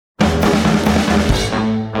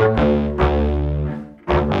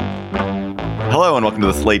Hello and welcome to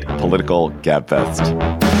the Slate Political Gabfest.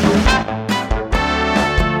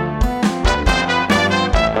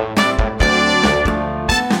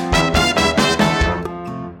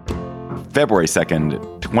 February 2nd,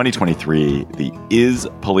 2023, the Is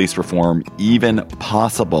Police Reform Even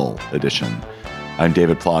Possible edition. I'm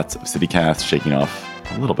David Plotz of CityCast, shaking off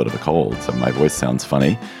a little bit of a cold, so my voice sounds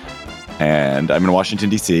funny. And I'm in Washington,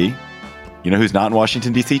 D.C. You know who's not in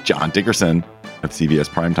Washington, D.C.? John Dickerson of CBS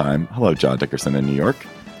Primetime. Hello, John Dickerson in New York.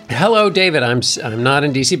 Hello, David. I'm not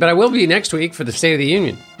in D.C., but I will be next week for the State of the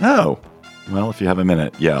Union. Oh, well, if you have a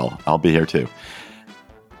minute, yell. I'll be here too.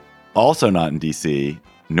 Also not in D.C.,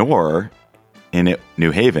 nor in New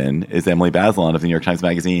Haven, is Emily Bazelon of the New York Times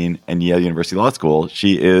Magazine and Yale University Law School.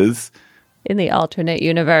 She is in the alternate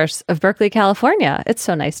universe of Berkeley, California. It's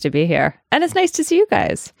so nice to be here. And it's nice to see you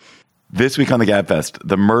guys. This week on the Gabfest,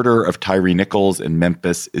 the murder of Tyre Nichols in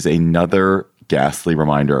Memphis is another ghastly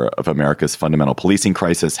reminder of America's fundamental policing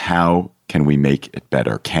crisis. How can we make it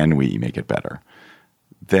better? Can we make it better?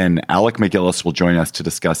 Then Alec MacGillis will join us to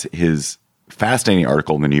discuss his fascinating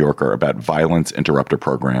article in The New Yorker about violence interrupter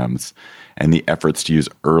programs and the efforts to use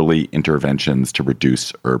early interventions to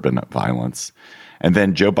reduce urban violence. And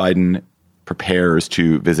then Joe Biden prepares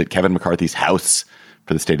to visit Kevin McCarthy's house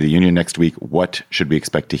for the State of the Union next week. What should we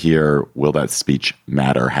expect to hear? Will that speech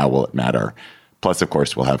matter? How will it matter? Plus, of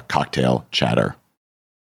course, we'll have cocktail chatter.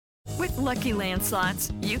 With Lucky Land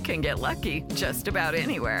Slots, you can get lucky just about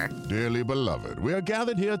anywhere. Dearly beloved, we are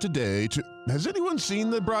gathered here today to... Has anyone seen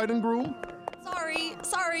the bride and groom?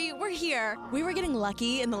 Sorry, we're here. We were getting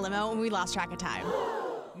lucky in the limo and we lost track of time.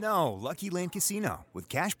 No, Lucky Land Casino, with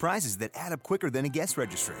cash prizes that add up quicker than a guest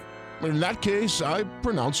registry. In that case, I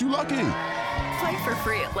pronounce you lucky. Play for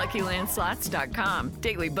free at LuckyLandSlots.com.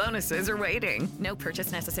 Daily bonuses are waiting. No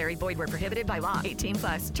purchase necessary. Void where prohibited by law.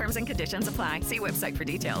 18+. Terms and conditions apply. See website for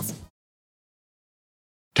details.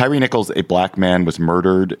 Tyre Nichols, a black man, was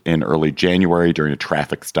murdered in early January during a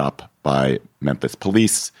traffic stop by Memphis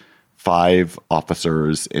police. 5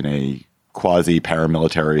 officers in a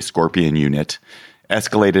quasi-paramilitary Scorpion unit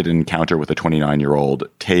escalated an encounter with a 29-year-old,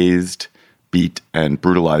 tased, beat, and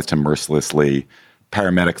brutalized him mercilessly.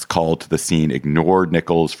 Paramedics called to the scene ignored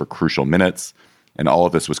Nichols for crucial minutes, and all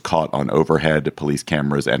of this was caught on overhead police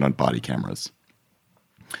cameras and on body cameras.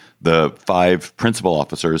 The 5 principal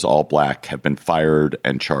officers, all black, have been fired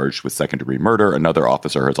and charged with second-degree murder. Another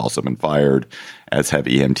officer has also been fired, as have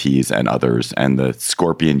EMTs and others, and the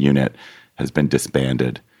Scorpion unit has been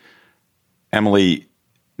disbanded. Emily,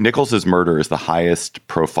 Nichols' murder is the highest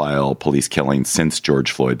profile police killing since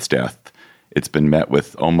George Floyd's death. It's been met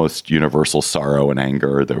with almost universal sorrow and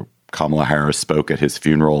anger. Kamala Harris spoke at his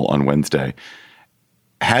funeral on Wednesday.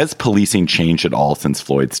 Has policing changed at all since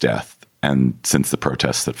Floyd's death and since the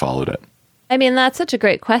protests that followed it? I mean, that's such a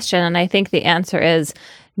great question. And I think the answer is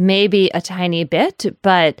maybe a tiny bit,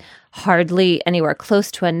 but hardly anywhere close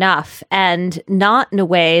to enough, and not in a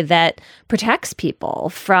way that protects people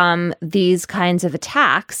from these kinds of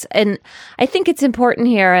attacks. And I think it's important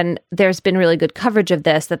here, and there's been really good coverage of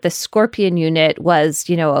this, that the Scorpion unit was,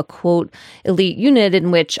 a quote, elite unit in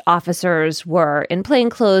which officers were in plain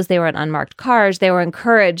clothes, they were in unmarked cars, they were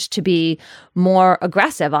encouraged to be more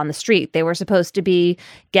aggressive on the street. They were supposed to be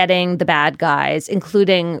getting the bad guys,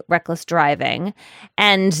 including reckless driving.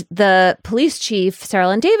 And the police chief, Sarah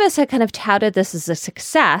Lynn Davis, had kind of touted this as a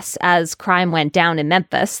success as crime went down in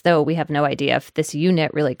Memphis, though we have no idea if this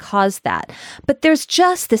unit really caused that. But there's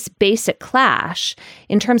just this basic clash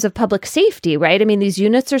in terms of public safety, right? I mean, these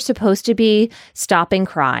units are supposed to be stopping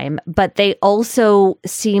crime, but they also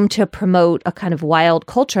seem to promote a kind of wild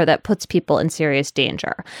culture that puts people in serious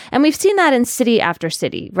danger. And we've seen that in city after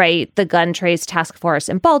city, right? The Gun Trace Task Force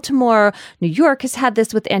in Baltimore, New York has had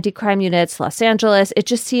this with anti-crime units, Los Angeles. It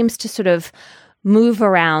just seems to sort of move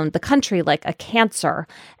around the country like a cancer.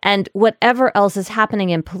 And whatever else is happening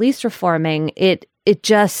in police reforming, it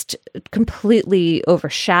just completely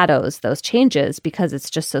overshadows those changes because it's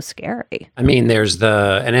just so scary. I mean,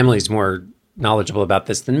 and Emily's more knowledgeable about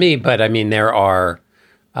this than me, but I mean, there are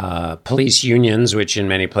police unions, which in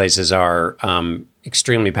many places are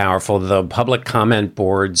extremely powerful. The public comment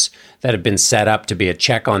boards that have been set up to be a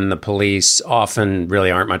check on the police often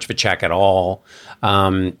really aren't much of a check at all.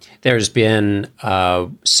 There's been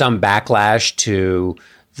some backlash to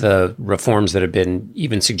the reforms that have been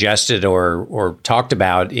even suggested or talked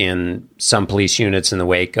about in some police units in the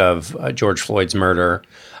wake of George Floyd's murder.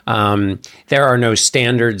 There are no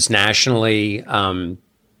standards nationally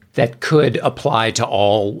that could apply to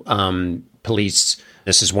all police.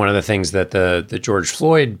 This is one of the things that the George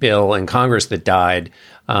Floyd bill in Congress that died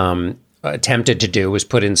attempted to do was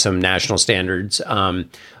put in some national standards.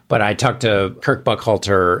 But I talked to Kirk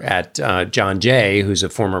Buckhalter at John Jay, who's a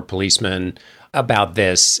former policeman, about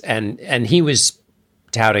this, and he was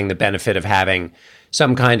touting the benefit of having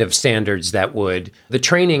some kind of standards that would. The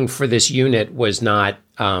training for this unit was not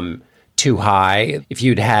too high. If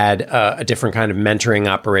you'd had a different kind of mentoring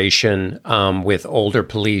operation with older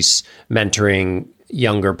police mentoring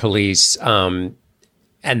younger police, and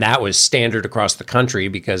that was standard across the country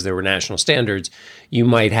because there were national standards, you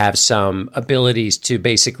might have some abilities to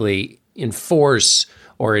basically enforce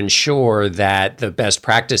or ensure that the best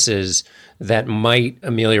practices that might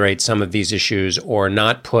ameliorate some of these issues or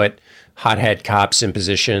not put hothead cops in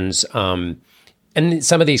positions. And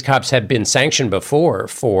some of these cops had been sanctioned before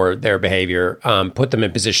for their behavior, put them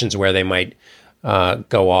in positions where they might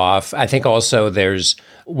go off. I think also there's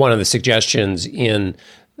one of the suggestions in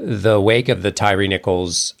the wake of the Tyre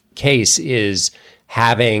Nichols case is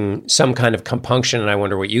having some kind of compunction. And I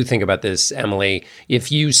wonder what you think about this, Emily.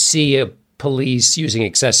 If you see a police using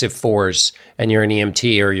excessive force and you're an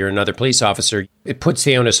EMT or you're another police officer, it puts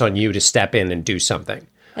the onus on you to step in and do something.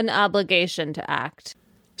 An obligation to act.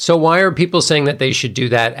 So why are people saying that they should do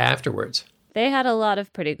that afterwards? They had a lot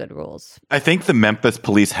of pretty good rules. I think the Memphis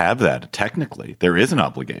police have that. Technically, there is an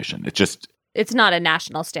obligation. It's not a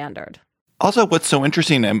national standard. Also, what's so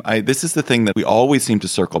interesting, this is the thing that we always seem to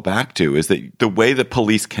circle back to, is that the way that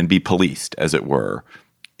police can be policed, as it were,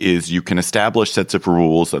 is you can establish sets of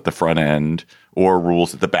rules at the front end or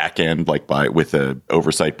rules at the back end, like with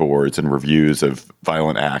oversight boards and reviews of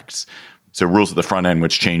violent acts. So rules at the front end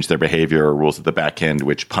which change their behavior, or rules at the back end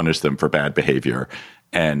which punish them for bad behavior.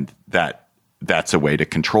 And that's a way to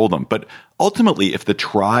control them. But ultimately, if the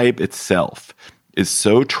tribe itself is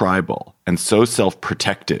so tribal and so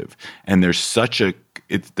self-protective, and there's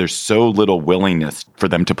so little willingness for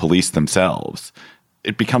them to police themselves,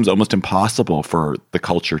 it becomes almost impossible for the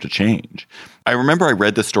culture to change. I remember I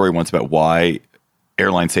read this story once about why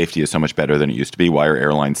airline safety is so much better than it used to be. Why are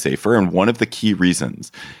airlines safer? And one of the key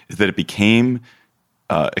reasons is that it became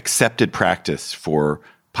accepted practice for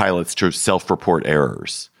pilots to self-report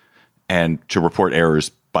errors and to report errors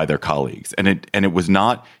by their colleagues. And it was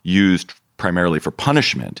not used primarily for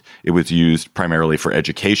punishment. It was used primarily for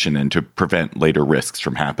education and to prevent later risks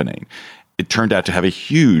from happening. It turned out to have a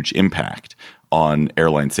huge impact on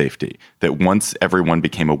airline safety, that once everyone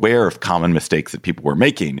became aware of common mistakes that people were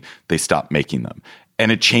making, they stopped making them. And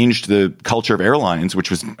it changed the culture of airlines, which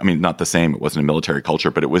was, not the same. It wasn't a military culture,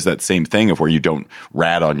 but it was that same thing of where you don't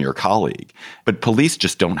rat on your colleague. But police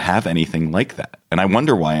just don't have anything like that. And I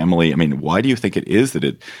wonder why, Emily, why do you think it is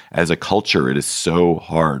that as a culture, it is so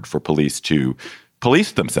hard for police to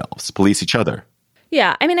police themselves, police each other?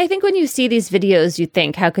 Yeah, I think when you see these videos, you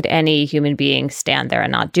think, how could any human being stand there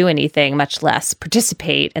and not do anything, much less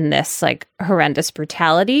participate in this horrendous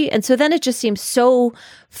brutality? And so then it just seems so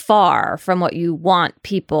far from what you want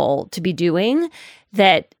people to be doing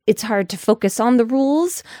that it's hard to focus on the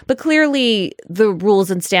rules. But clearly the rules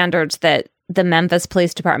and standards that the Memphis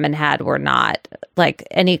Police Department had were not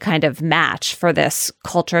any kind of match for this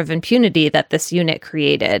culture of impunity that this unit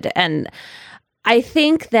created. And I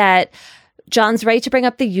think that John's right to bring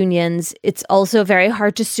up the unions. It's also very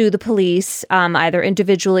hard to sue the police, either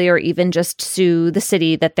individually or even just sue the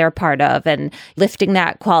city that they're part of. And lifting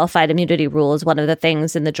that qualified immunity rule is one of the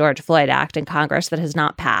things in the George Floyd Act in Congress that has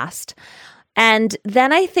not passed. And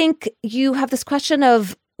then I think you have this question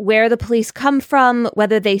of where the police come from,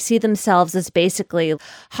 whether they see themselves as basically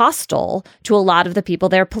hostile to a lot of the people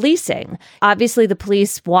they're policing. Obviously, the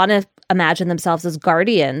police want to imagine themselves as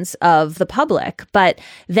guardians of the public, but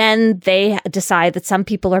then they decide that some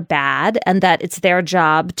people are bad and that it's their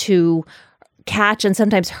job to catch and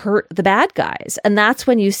sometimes hurt the bad guys. And that's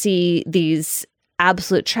when you see these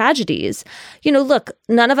absolute tragedies. Look,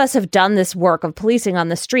 none of us have done this work of policing on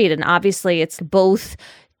the street, and obviously it's both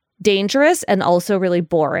dangerous and also really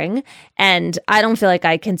boring. And I don't feel like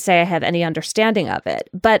I can say I have any understanding of it.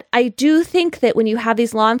 But I do think that when you have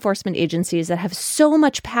these law enforcement agencies that have so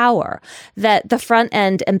much power, that the front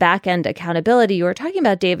end and back end accountability you were talking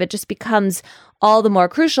about, David, just becomes all the more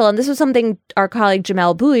crucial. And this was something our colleague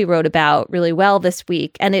Jamelle Bouie wrote about really well this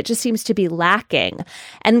week, and it just seems to be lacking.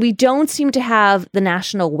 And we don't seem to have the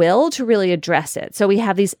national will to really address it. So we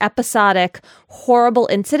have these episodic, horrible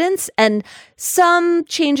incidents and some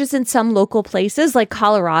changes in some local places, like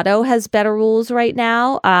Colorado has better rules right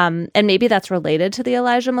now. And maybe that's related to the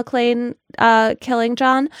Elijah McClain killing,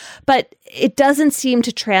 John. But it doesn't seem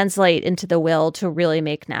to translate into the will to really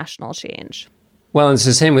make national change. Well, it's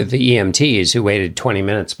the same with the EMTs who waited 20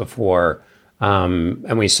 minutes before,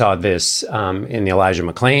 and we saw this in the Elijah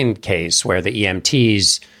McClain case where the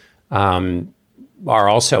EMTs are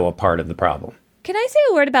also a part of the problem. Can I say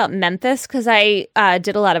a word about Memphis? Because I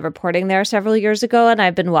did a lot of reporting there several years ago, and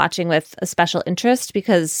I've been watching with a special interest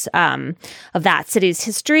because of that city's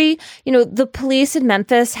history. You know, the police in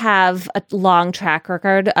Memphis have a long track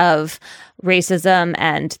record of racism,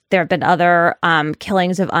 and there have been other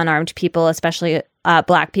killings of unarmed people, especially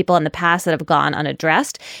Black people in the past, that have gone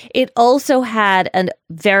unaddressed. It also had a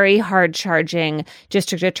very hard-charging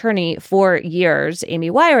district attorney for years, Amy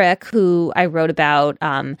Weirich, who I wrote about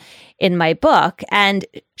in my book. And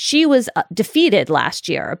she was defeated last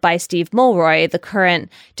year by Steve Mulroy, the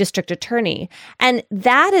current district attorney. And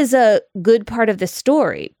that is a good part of the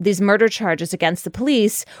story. These murder charges against the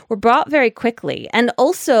police were brought very quickly. And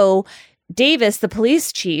also, Davis, the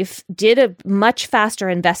police chief, did a much faster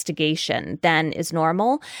investigation than is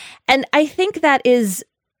normal. And I think that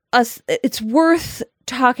it's worth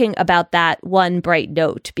talking about that one bright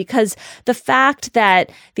note, because the fact that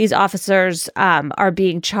these officers are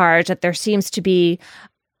being charged, that there seems to be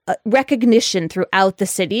recognition throughout the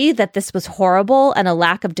city that this was horrible and a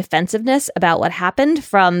lack of defensiveness about what happened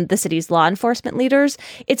from the city's law enforcement leaders,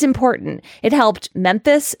 it's important. It helped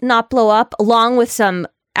Memphis not blow up, along with some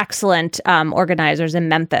excellent organizers in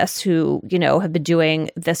Memphis who, you know, have been doing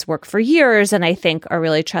this work for years and I think are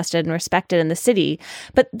really trusted and respected in the city.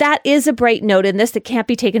 But that is a bright note in this that can't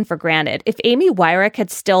be taken for granted. If Amy Weirich had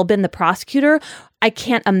still been the prosecutor, I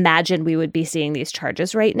can't imagine we would be seeing these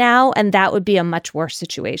charges right now, and that would be a much worse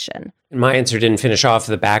situation. My answer didn't finish off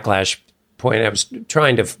the backlash point I was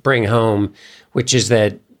trying to bring home, which is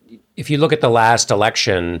that if you look at the last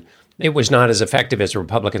election, it was not as effective as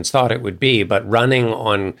Republicans thought it would be, but running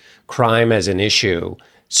on crime as an issue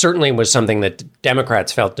certainly was something that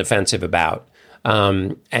Democrats felt defensive about.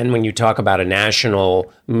 And when you talk about a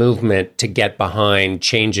national movement to get behind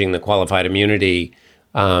changing the qualified immunity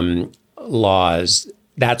laws,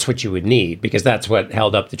 that's what you would need, because that's what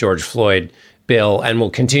held up the George Floyd bill and will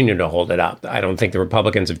continue to hold it up. I don't think the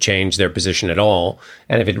Republicans have changed their position at all.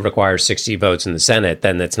 And if it requires 60 votes in the Senate,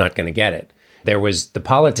 then it's not going to get it. There was the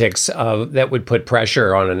politics of that would put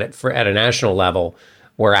pressure on at a national level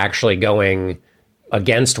were actually going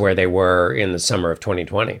against where they were in the summer of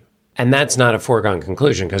 2020. And that's not a foregone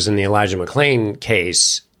conclusion, because in the Elijah McClain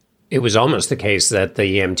case, it was almost the case that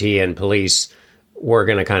the EMT and police were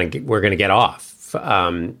going to get off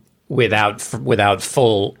without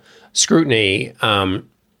full scrutiny, and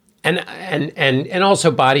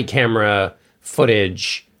also body camera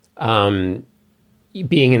footage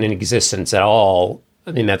being in existence at all.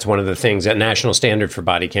 I mean, that's one of the things. That national standard for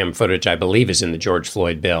body cam footage, I believe, is in the George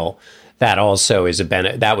Floyd bill. That also is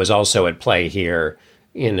that was also at play here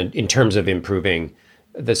in terms of improving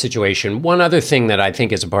the situation. One other thing that I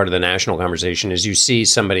think is a part of the national conversation is you see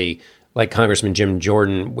somebody like Congressman Jim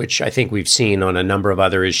Jordan, which I think we've seen on a number of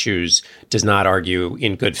other issues, does not argue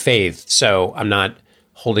in good faith. So I'm not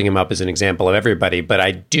holding him up as an example of everybody, but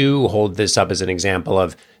I do hold this up as an example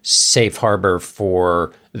of safe harbor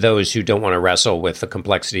for those who don't want to wrestle with the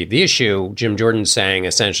complexity of the issue. Jim Jordan saying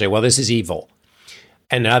essentially, well, this is evil.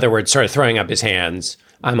 And in other words, sort of throwing up his hands.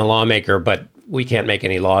 I'm a lawmaker, but we can't make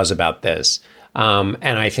any laws about this. And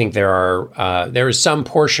I think there is some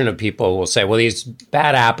portion of people who will say, well, these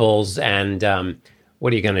bad apples, and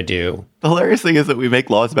what are you going to do? The hilarious thing is that we make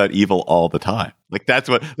laws about evil all the time. Like that's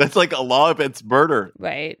like a law against murder.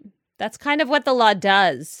 Right. That's kind of what the law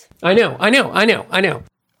does. I know.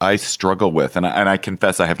 I struggle with, and I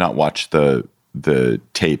confess I have not watched the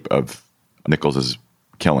tape of Nichols'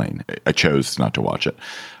 killing. I chose not to watch it.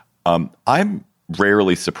 I'm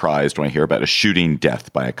rarely surprised when I hear about a shooting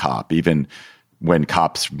death by a cop, even when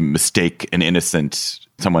cops mistake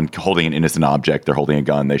someone holding an innocent object, they're holding a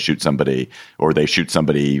gun, they shoot somebody, or they shoot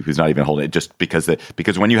somebody who's not even holding it, just because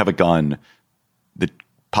when you have a gun, the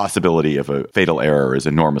possibility of a fatal error is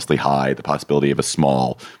enormously high. The possibility of a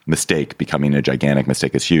small mistake becoming a gigantic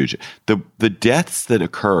mistake is huge. The deaths that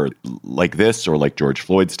occur, like this, or like George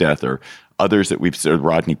Floyd's death, or others that we've seen,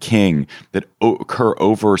 Rodney King, that occur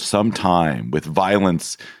over some time with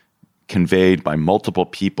violence conveyed by multiple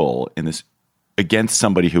people in this against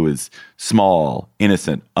somebody who is small,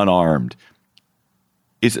 innocent, unarmed,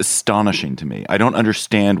 is astonishing to me. I don't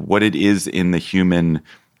understand what it is in the human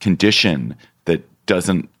condition that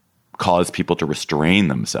doesn't cause people to restrain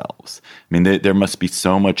themselves. I mean, there must be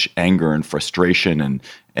so much anger and frustration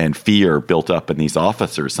and fear built up in these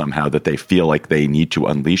officers somehow that they feel like they need to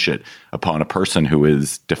unleash it upon a person who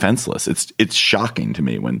is defenseless. It's shocking to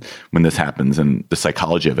me when this happens, and the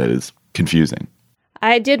psychology of it is confusing.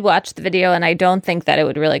 I did watch the video, and I don't think that it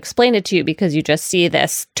would really explain it to you because you just see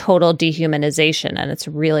this total dehumanization, and it's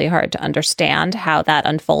really hard to understand how that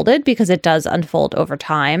unfolded because it does unfold over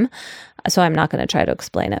time. So I'm not going to try to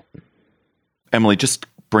explain it. Emily, just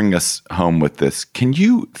bring us home with this. Can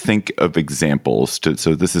you think of examples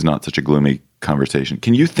so this is not such a gloomy conversation.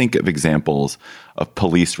 Can you think of examples of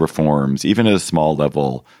police reforms, even at a small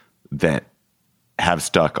level, that have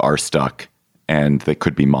stuck, are stuck, and that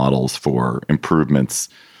could be models for improvements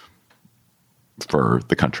for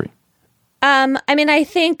the country? I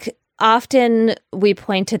think often we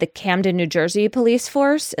point to the Camden, New Jersey police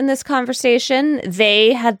force in this conversation.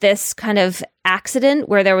 They had this kind of accident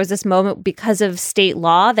where there was this moment because of state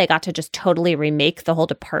law, they got to just totally remake the whole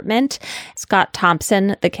department. Scott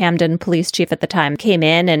Thompson, the Camden police chief at the time, came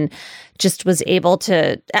in and just was able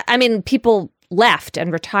to, people left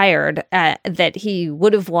and retired that he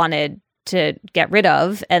would have wanted to get rid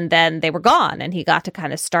of, and then they were gone, and he got to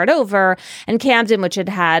kind of start over. And Camden, which had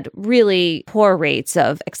had really poor rates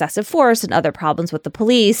of excessive force and other problems with the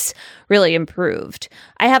police, really improved.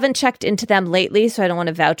 I haven't checked into them lately, so I don't want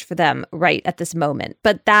to vouch for them right at this moment,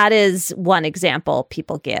 but that is one example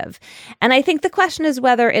people give. And I think the question is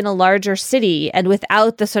whether in a larger city and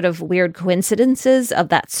without the sort of weird coincidences of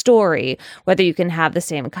that story, whether you can have the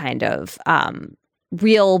same kind of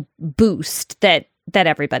real boost that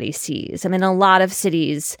everybody sees. In a lot of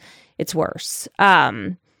cities, it's worse.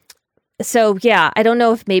 So, yeah, I don't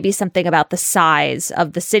know if maybe something about the size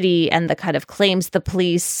of the city and the kind of claims the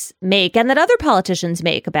police make and that other politicians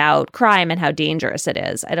make about crime and how dangerous it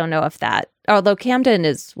is. I don't know if that, although Camden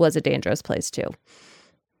was a dangerous place too.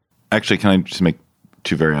 Actually, can I just make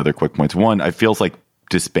two very other quick points? One, I feels like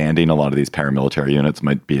disbanding a lot of these paramilitary units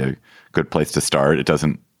might be a good place to start. It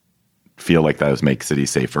doesn't feel like that would make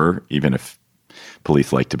cities safer, even if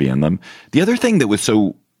police like to be in them. The other thing that was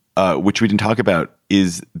so, which we didn't talk about,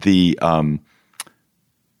 is the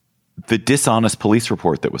dishonest police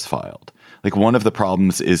report that was filed. Like, one of the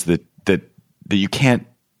problems is that you can't,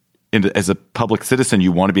 as a public citizen,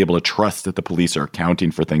 you want to be able to trust that the police are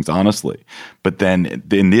accounting for things honestly. But then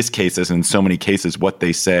in this case, as in so many cases, what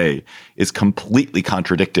they say is completely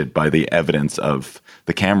contradicted by the evidence of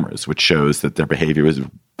the cameras, which shows that their behavior was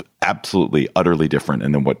absolutely, utterly different.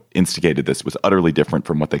 And then what instigated this was utterly different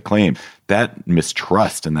from what they claim. That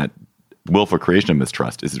mistrust and that willful creation of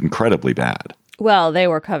mistrust is incredibly bad. Well, they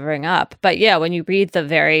were covering up. But yeah, when you read the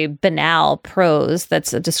very banal prose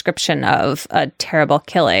that's a description of a terrible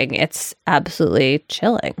killing, it's absolutely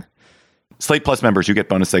chilling. Slate Plus members, you get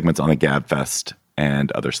bonus segments on the GabFest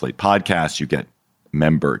and other Slate podcasts. You get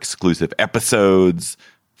member exclusive episodes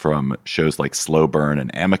from shows like Slow Burn and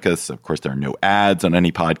Amicus. Of course, there are no ads on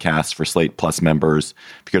any podcast for Slate Plus members.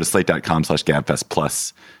 If you go to slate.com/GabFest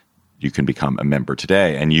Plus, you can become a member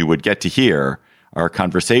today. And you would get to hear our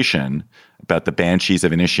conversation about The Banshees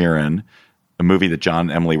of Inisherin, a movie that John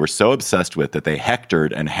and Emily were so obsessed with that they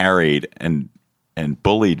hectored and harried and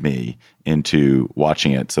bullied me into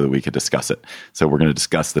watching it so that we could discuss it. So we're going to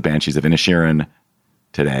discuss The Banshees of Inisherin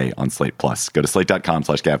today on Slate Plus. Go to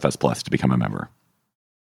slate.com/GabFest Plus to become a member.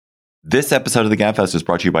 This episode of the GabFest is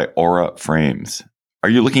brought to you by Aura Frames. Are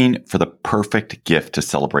you looking for the perfect gift to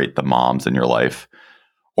celebrate the moms in your life?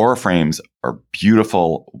 Aura Frames are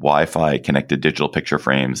beautiful Wi-Fi connected digital picture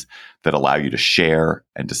frames that allow you to share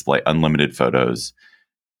and display unlimited photos.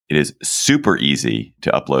 It is super easy to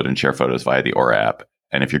upload and share photos via the Aura app.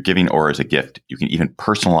 And if you're giving Aura as a gift, you can even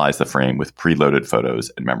personalize the frame with preloaded photos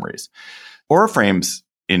and memories. Aura Frames,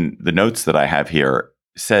 in the notes that I have here,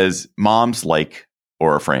 says moms like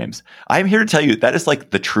Aura Frames. I'm here to tell you that is like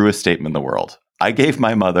the truest statement in the world. I gave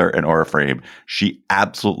my mother an Aura frame. She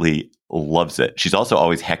absolutely loves it. She's also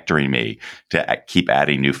always hectoring me to keep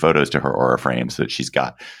adding new photos to her Aura frame so that she's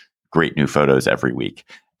got great new photos every week.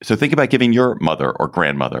 So think about giving your mother or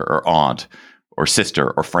grandmother or aunt or sister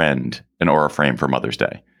or friend an Aura frame for Mother's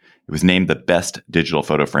Day. It was named the best digital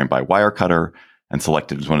photo frame by Wirecutter and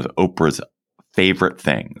selected as one of Oprah's favorite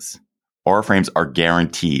things. Aura frames are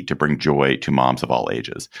guaranteed to bring joy to moms of all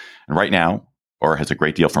ages. And right now, Aura has a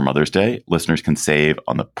great deal for Mother's Day. Listeners can save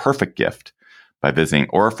on the perfect gift by visiting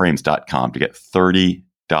auraframes.com to get $30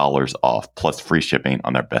 off plus free shipping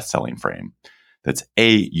on their best-selling frame. That's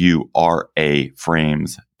AURA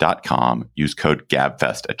frames.com. Use code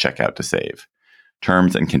GABFEST at checkout to save.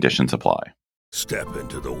 Terms and conditions apply. Step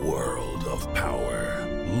into the world of power,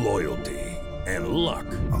 loyalty, and luck.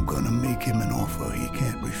 I'm going to make him an offer he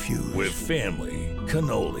can't refuse. With family,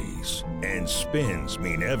 cannolis, and spins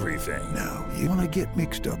mean everything. Now, you want to get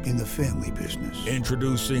mixed up in the family business.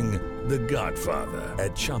 Introducing The Godfather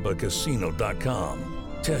at ChumbaCasino.com.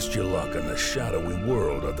 Test your luck in the shadowy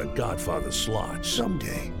world of The Godfather slot.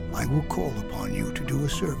 Someday, I will call upon you to do a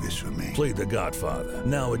service for me. Play The Godfather,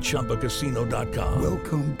 now at ChumbaCasino.com.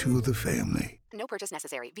 Welcome to the family. No purchase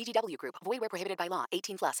necessary. VGW Group. Void where prohibited by law.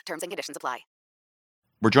 18+. Terms and conditions apply.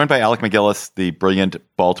 We're joined by Alec MacGillis, the brilliant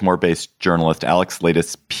Baltimore-based journalist. Alec's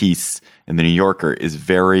latest piece in The New Yorker is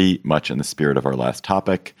very much in the spirit of our last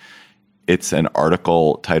topic. It's an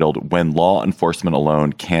article titled "When Law Enforcement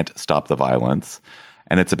Alone Can't Stop the Violence."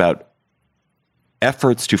 And it's about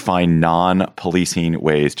efforts to find non-policing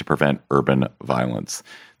ways to prevent urban violence.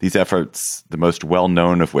 These efforts, the most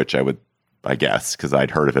well-known of which I guess, because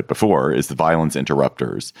I'd heard of it before, is the Violence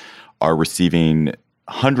Interrupters, are receiving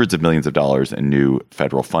hundreds of millions of dollars in new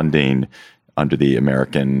federal funding under the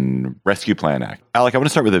American Rescue Plan Act. Alec, I want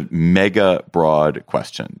to start with a mega broad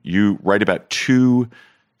question. You write about two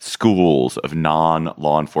schools of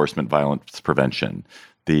non-law enforcement violence prevention: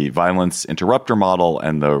 the violence interrupter model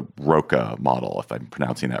and the ROCA model, if I'm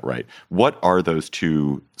pronouncing that right. What are those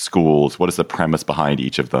two schools? What is the premise behind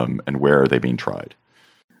each of them, and where are they being tried?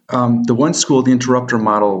 The one school, the interrupter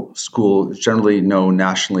model school, is generally known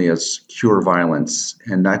nationally as Cure Violence,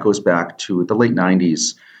 and that goes back to the late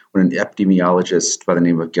 90s when an epidemiologist by the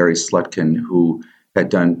name of Gary Slutkin, who had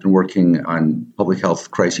been working on public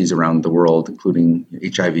health crises around the world, including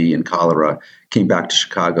HIV and cholera, came back to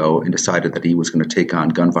Chicago and decided that he was going to take on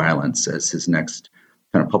gun violence as his next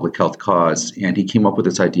kind of public health cause. And he came up with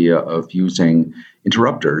this idea of using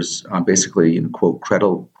interrupters, basically, quote,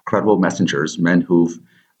 credible messengers, men who've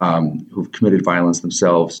committed violence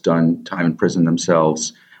themselves, done time in prison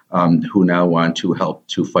themselves, who now want to help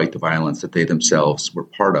to fight the violence that they themselves were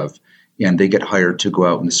part of. And they get hired to go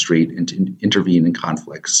out in the street and to intervene in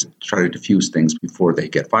conflicts, try to diffuse things before they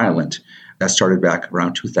get violent. That started back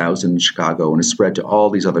around 2000 in Chicago and has spread to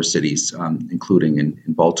all these other cities, including in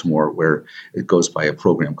Baltimore, where it goes by a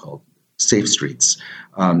program called Safe Streets.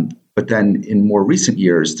 But then in more recent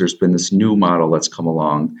years, there's been this new model that's come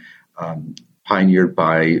along, pioneered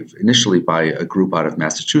initially by a group out of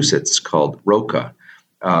Massachusetts called ROCA.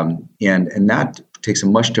 And that takes a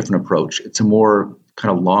much different approach. It's a more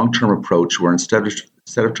kind of long-term approach where instead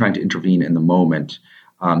of trying to intervene in the moment,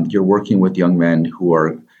 you're working with young men who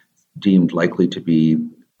are deemed likely to be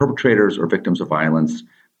perpetrators or victims of violence,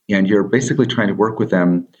 and you're basically trying to work with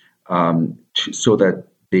them so that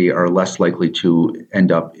they are less likely to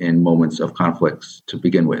end up in moments of conflicts to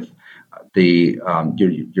begin with.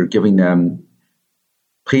 You're giving them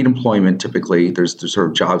paid employment. Typically, there's sort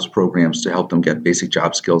of jobs programs to help them get basic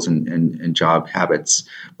job skills and job habits.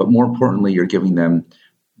 But more importantly, you're giving them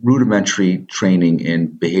rudimentary training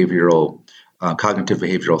in cognitive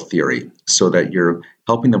behavioral theory, so that you're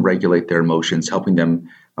helping them regulate their emotions, helping them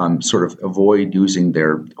sort of avoid using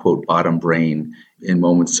their, quote, bottom brain in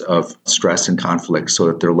moments of stress and conflict, so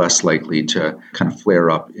that they're less likely to kind of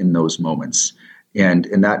flare up in those moments. And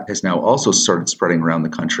that has now also started spreading around the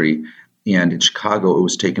country. And in Chicago, it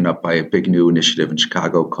was taken up by a big new initiative in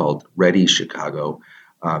Chicago called Ready Chicago.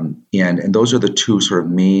 And those are the two sort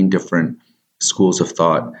of main different schools of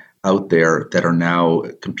thought out there that are now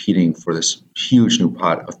competing for this huge new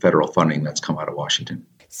pot of federal funding that's come out of Washington.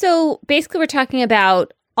 So basically, we're talking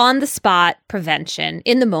about on-the-spot prevention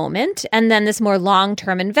in the moment, and then this more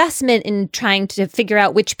long-term investment in trying to figure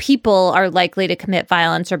out which people are likely to commit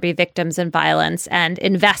violence or be victims in violence and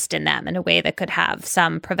invest in them in a way that could have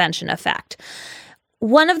some prevention effect.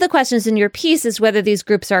 One of the questions in your piece is whether these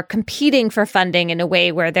groups are competing for funding in a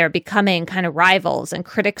way where they're becoming kind of rivals and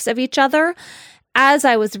critics of each other. As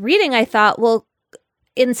I was reading, I thought, well,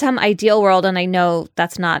 in some ideal world, and I know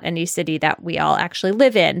that's not any city that we all actually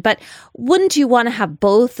live in, but wouldn't you want to have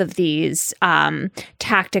both of these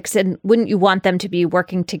tactics, and wouldn't you want them to be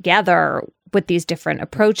working together with these different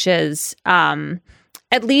approaches,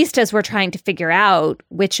 at least as we're trying to figure out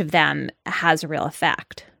which of them has a real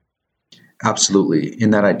effect? Absolutely.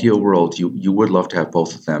 In that ideal world, you would love to have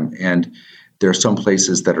both of them. And there are some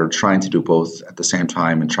places that are trying to do both at the same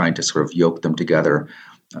time and trying to sort of yoke them together.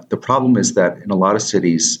 The problem is that in a lot of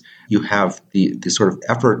cities, you have the sort of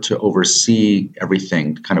effort to oversee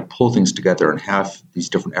everything, kind of pull things together and have these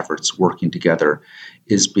different efforts working together,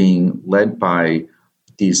 is being led by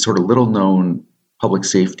these sort of little-known public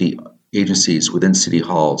safety agencies within city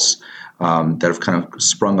halls that have kind of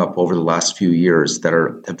sprung up over the last few years that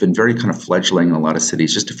have been very kind of fledgling in a lot of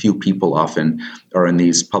cities. Just a few people often are in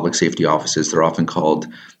these public safety offices. They're often called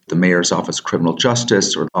the Mayor's Office of Criminal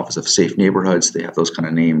Justice or the Office of Safe Neighborhoods. They have those kind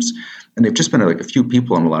of names. And they've just been like a few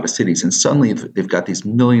people in a lot of cities. And suddenly they've got these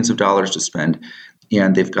millions of dollars to spend,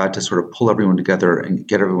 and they've got to sort of pull everyone together and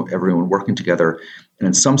get everyone working together. And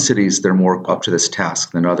in some cities, they're more up to this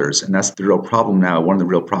task than others. And that's the real problem now. One of the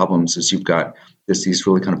real problems is you've got these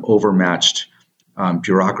really kind of overmatched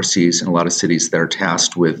bureaucracies in a lot of cities that are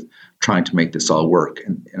tasked with trying to make this all work.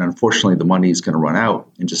 And unfortunately, the money is going to run out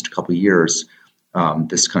in just a couple of years,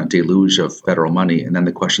 this kind of deluge of federal money. And then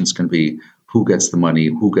the question's going to be who gets the money,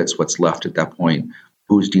 who gets what's left at that point,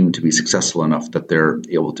 who's deemed to be successful enough that they're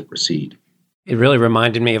able to proceed. It really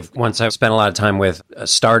reminded me of once I spent a lot of time with a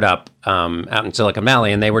startup out in Silicon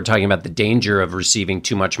Valley, and they were talking about the danger of receiving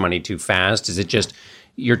too much money too fast. Is it just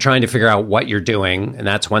you're trying to figure out what you're doing, and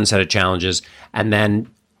that's one set of challenges, and then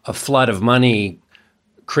a flood of money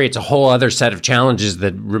creates a whole other set of challenges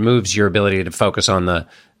that removes your ability to focus on the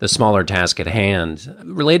smaller task at hand.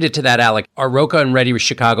 Related to that, Alec, are Roka and Ready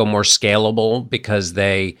Chicago more scalable because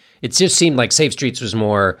it just seemed like Safe Streets was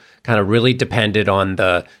more kind of really depended on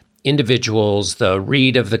the individuals, the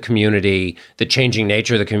read of the community, the changing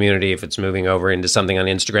nature of the community. If it's moving over into something on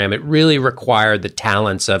Instagram, it really required the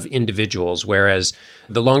talents of individuals, whereas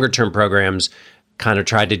the longer term programs kind of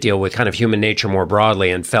tried to deal with kind of human nature more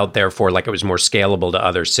broadly and felt therefore like it was more scalable to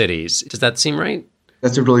other cities. Does that seem right?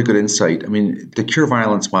 That's a really good insight. I mean, the Cure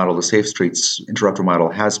Violence model, the Safe Streets interrupter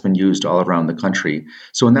model, has been used all around the country.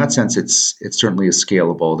 So in that sense, it certainly is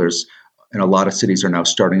scalable. And a lot of cities are now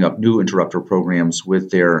starting up new interrupter programs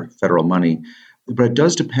with their federal money. But it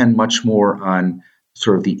does depend much more on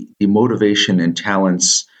sort of the motivation and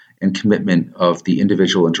talents and commitment of the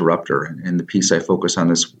individual interrupter. And in the piece, I focus on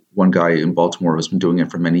this one guy in Baltimore who's been doing it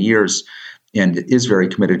for many years and is very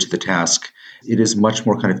committed to the task. It is much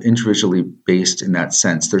more kind of individually based in that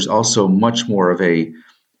sense. There's also much more of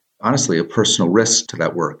honestly, a personal risk to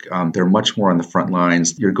that work. They're much more on the front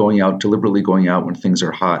lines. You're deliberately going out when things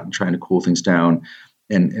are hot and trying to cool things down.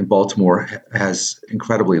 And Baltimore has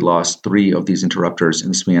incredibly lost 3 of these interrupters in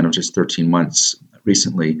the span of just 13 months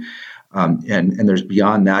recently. And there's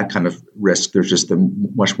beyond that kind of risk, there's just the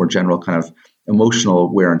much more general kind of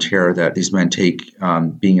emotional wear and tear that these men take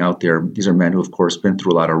being out there. These are men who, of course, been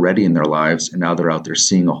through a lot already in their lives, and now they're out there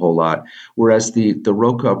seeing a whole lot. Whereas the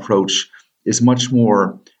Roka approach is much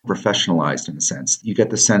more professionalized in a sense. You get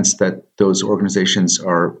the sense that those organizations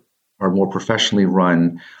are more professionally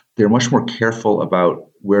run. They're much more careful about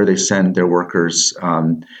where they send their workers.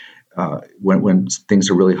 When things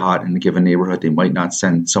are really hot in a given neighborhood, they might not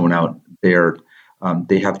send someone out there.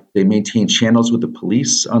 They maintain channels with the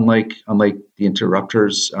police, unlike the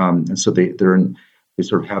interrupters, and so they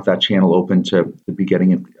sort of have that channel open to be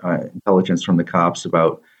getting intelligence from the cops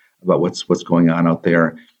about what's going on out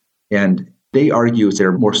there. And they argue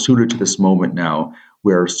they're more suited to this moment now,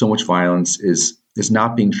 where so much violence is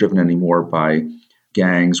not being driven anymore by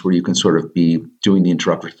gangs, where you can sort of be doing the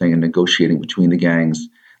interrupter thing and negotiating between the gangs.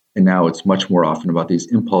 And now it's much more often about these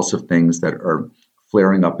impulsive things that are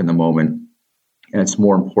flaring up in the moment. And it's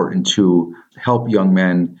more important to help young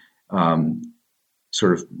men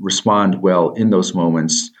sort of respond well in those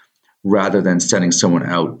moments rather than sending someone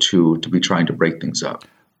out to be trying to break things up.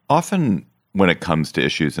 Often when it comes to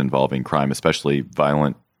issues involving crime, especially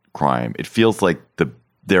violent crime, it feels like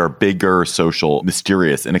there are bigger social,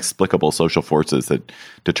 mysterious, inexplicable social forces that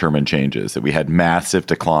determine changes. That we had massive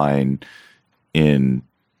decline in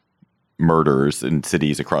murders in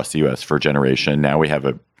cities across the U.S. for a generation. Now we have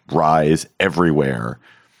a rise everywhere.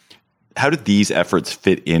 How do these efforts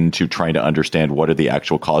fit into trying to understand what are the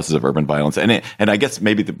actual causes of urban violence? And I guess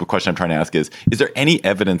maybe the question I'm trying to ask is there any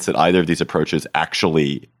evidence that either of these approaches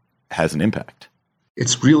actually has an impact?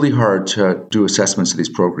 It's really hard to do assessments of these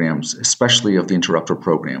programs, especially of the interrupter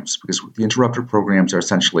programs, because the interrupter programs are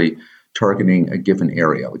essentially targeting a given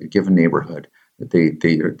area, like a given neighborhood. They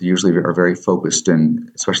usually are very focused in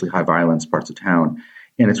especially high violence parts of town.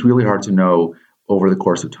 And it's really hard to know over the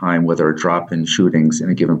course of time whether a drop in shootings in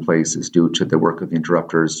a given place is due to the work of the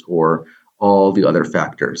interrupters or all the other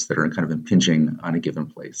factors that are kind of impinging on a given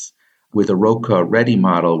place. With a Roka Ready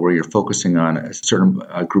model, where you're focusing on a certain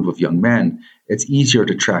group of young men, it's easier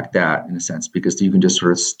to track that in a sense because you can just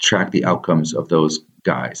sort of track the outcomes of those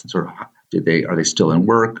guys and sort of are they still in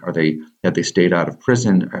work? Have they stayed out of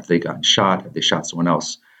prison? Have they gotten shot? Have they shot someone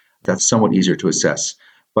else? That's somewhat easier to assess.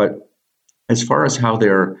 But as far as how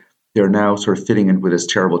they're now sort of fitting in with this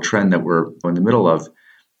terrible trend that we're in the middle of,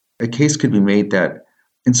 a case could be made that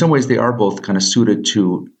in some ways they are both kind of suited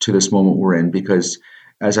to this moment we're in because,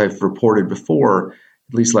 as I've reported before,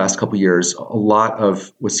 at least the last couple of years, a lot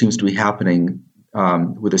of what seems to be happening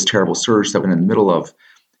with this terrible surge that we're in the middle of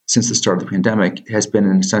since the start of the pandemic has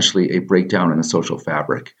been essentially a breakdown in the social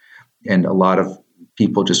fabric. And a lot of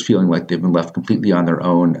people just feeling like they've been left completely on their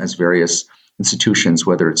own as various institutions,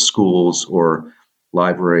 whether it's schools or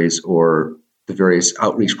libraries or the various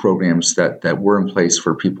outreach programs that were in place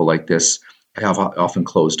for people like this have often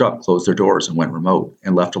closed their doors and went remote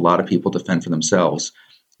and left a lot of people to fend for themselves.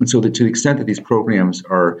 And so to the extent that these programs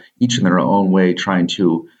are each in their own way trying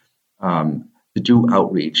to do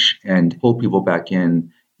outreach and pull people back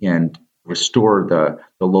in and restore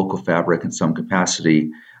the local fabric in some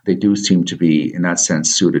capacity, they do seem to be, in that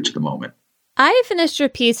sense, suited to the moment. I finished your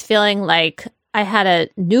piece feeling like I had a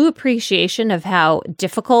new appreciation of how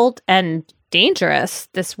difficult and dangerous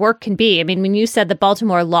this work can be. I mean, when you said that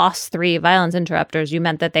Baltimore lost 3 violence interrupters, you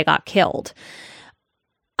meant that they got killed.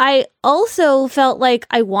 I also felt like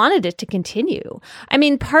I wanted it to continue. I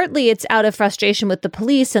mean, partly it's out of frustration with the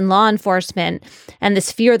police and law enforcement and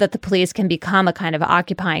this fear that the police can become a kind of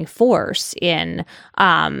occupying force in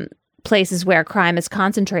places where crime is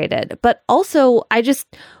concentrated. But also, I just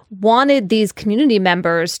wanted these community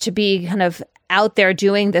members to be kind of out there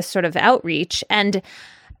doing this sort of outreach. And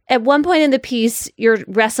at one point in the piece, you're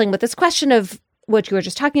wrestling with this question of what you were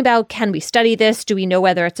just talking about. Can we study this? Do we know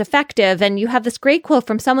whether it's effective? And you have this great quote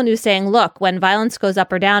from someone who's saying, look, when violence goes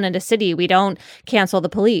up or down in a city, we don't cancel the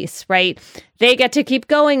police, right? They get to keep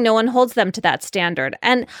going. No one holds them to that standard.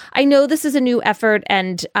 And I know this is a new effort,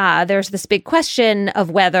 and there's this big question of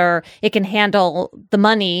whether it can handle the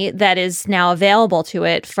money that is now available to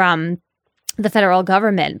it from the federal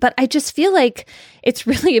government. But I just feel like it's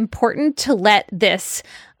really important to let this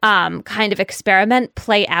kind of experiment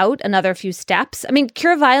play out another few steps. I mean,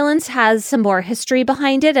 Cure Violence has some more history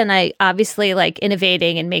behind it, and I obviously like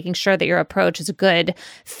innovating and making sure that your approach is a good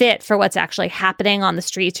fit for what's actually happening on the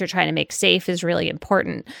streets you're trying to make safe is really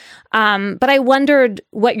important. But I wondered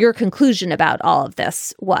what your conclusion about all of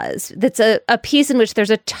this was. That's a piece in which there's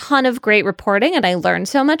a ton of great reporting, and I learned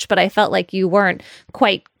so much, but I felt like you weren't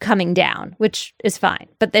quite coming down, which is fine.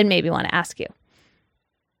 But then maybe want to ask you.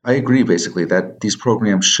 I agree, basically, that these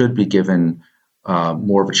programs should be given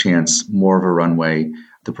more of a chance, more of a runway.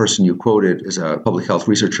 The person you quoted is a public health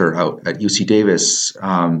researcher out at UC Davis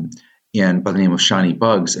and by the name of Shani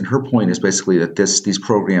Bugs. And her point is basically that these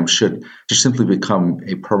programs should just simply become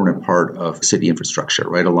a permanent part of city infrastructure,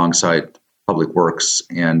 right alongside public works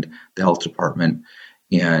and the health department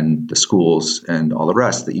and the schools and all the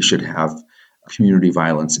rest, that you should have community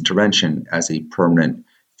violence intervention as a permanent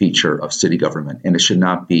feature of city government, and it should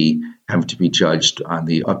not be having to be judged on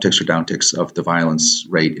the upticks or downticks of the violence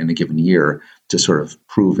rate in a given year to sort of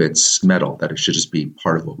prove its mettle, that it should just be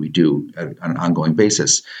part of what we do on an ongoing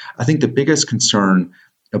basis. I think the biggest concern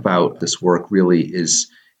about this work really is,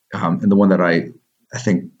 and the one that I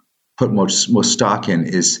think put most stock in,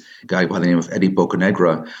 is a guy by the name of Eddie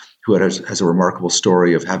Bocanegra, who has a remarkable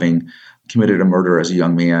story of having committed a murder as a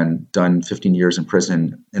young man, done 15 years in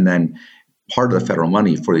prison, and then part of the federal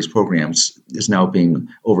money for these programs is now being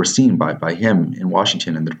overseen by him in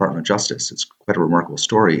Washington and the Department of Justice. It's quite a remarkable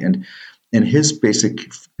story. And his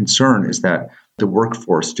basic concern is that the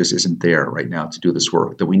workforce just isn't there right now to do this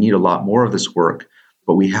work, that we need a lot more of this work,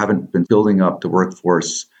 but we haven't been building up the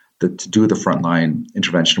workforce to do the frontline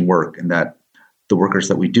intervention work, and that the workers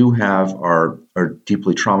that we do have are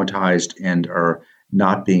deeply traumatized and are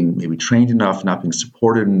not being maybe trained enough, not being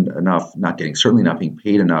supported enough, certainly not being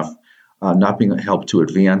paid enough, not being helped to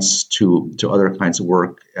advance to other kinds of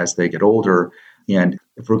work as they get older. And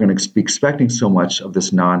if we're going to be expecting so much of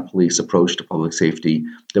this non-police approach to public safety,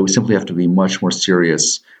 that we simply have to be much more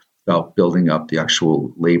serious about building up the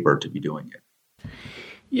actual labor to be doing it.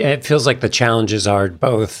 Yeah, it feels like the challenges are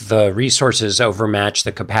both the resources overmatch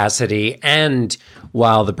the capacity, and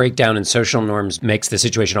while the breakdown in social norms makes the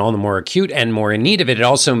situation all the more acute and more in need of it, it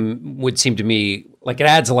also would seem to me like it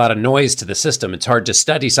adds a lot of noise to the system. It's hard to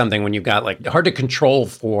study something when you've got hard to control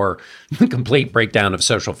for the complete breakdown of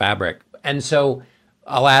social fabric. And so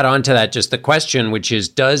I'll add on to that just the question, which is,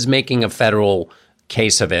 does making a federal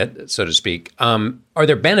case of it, so to speak, are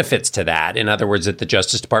there benefits to that? In other words, at the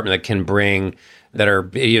Justice Department that can bring, that are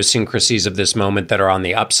idiosyncrasies of this moment that are on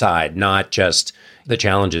the upside, not just the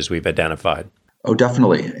challenges we've identified? Oh,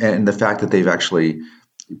 definitely. And the fact that they've actually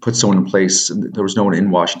put someone in place, there was no one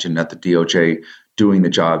in Washington at the DOJ doing the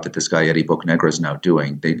job that this guy, Eddie Bocanegra, is now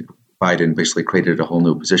doing. Biden basically created a whole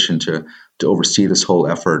new position to oversee this whole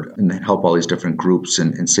effort and help all these different groups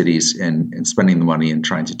and cities in spending the money and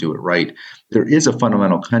trying to do it right. There is a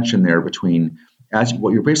fundamental tension there between, as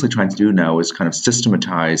what you're basically trying to do now is kind of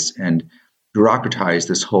systematize and bureaucratize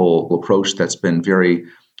this whole approach that's been very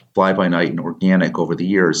fly-by-night and organic over the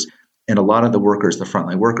years. And a lot of the workers, the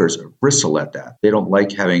frontline workers, bristle at that. They don't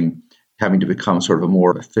like having to become sort of a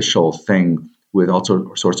more official thing with all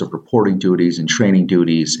sorts of reporting duties and training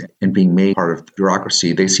duties and being made part of the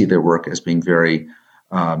bureaucracy. They see their work as being very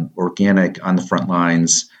organic on the front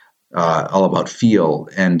lines, all about feel.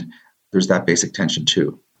 And there's that basic tension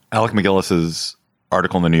too. Alec McGillis's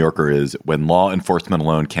article in The New Yorker is When Law Enforcement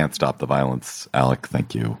Alone Can't Stop the Violence. Alec,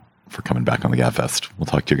 thank you for coming back on the Gabfest. We'll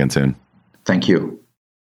talk to you again soon. Thank you.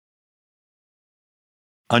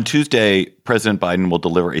 On Tuesday, President Biden will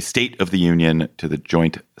deliver a State of the Union to the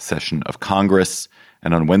joint session of Congress.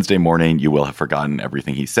 And on Wednesday morning, you will have forgotten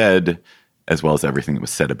everything he said, as well as everything that was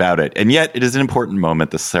said about it. And yet, it is an important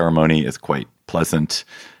moment. The ceremony is quite pleasant.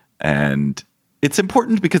 And it's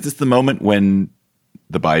important because it's the moment when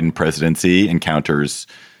the Biden presidency encounters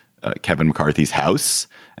Kevin McCarthy's House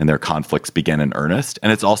and their conflicts begin in earnest.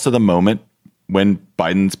 And it's also the moment when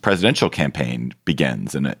Biden's presidential campaign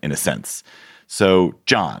begins, in a sense. So,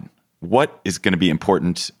 John, what is going to be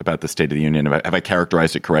important about the State of the Union? Have I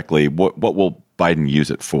characterized it correctly? What will Biden use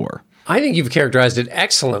it for? I think you've characterized it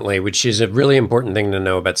excellently, which is a really important thing to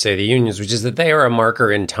know about State of the Unions, which is that they are a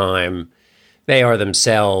marker in time. They are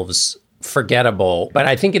themselves forgettable. But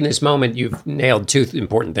I think in this moment, you've nailed two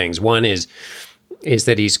important things. One is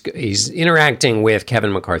that he's interacting with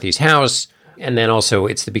Kevin McCarthy's House. And then also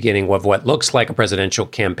it's the beginning of what looks like a presidential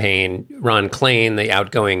campaign. Ron Klain, the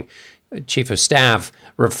outgoing chief of staff,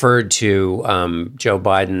 referred to Joe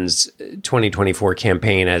Biden's 2024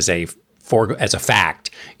 campaign as a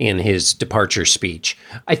fact in his departure speech.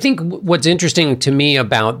 I think what's interesting to me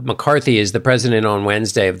about McCarthy is the president on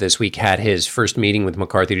Wednesday of this week had his first meeting with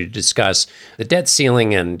McCarthy to discuss the debt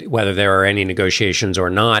ceiling and whether there are any negotiations or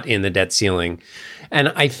not in the debt ceiling. And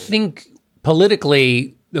I think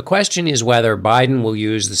politically, the question is whether Biden will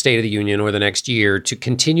use the State of the Union or the next year to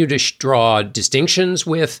continue to draw distinctions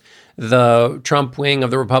with the Trump wing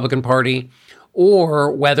of the Republican Party,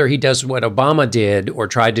 or whether he does what Obama did or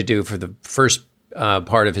tried to do for the first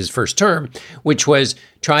part of his first term, which was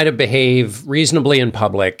try to behave reasonably in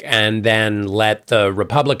public and then let the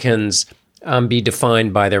Republicans be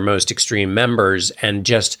defined by their most extreme members and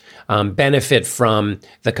just benefit from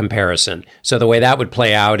the comparison. So the way that would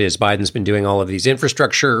play out is Biden's been doing all of these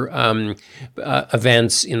infrastructure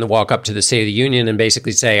events in the walk up to the State of the Union and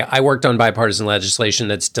basically say, I worked on bipartisan legislation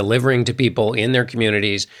that's delivering to people in their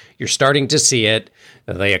communities. You're starting to see it.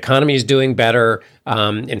 The economy is doing better.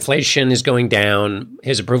 Inflation is going down.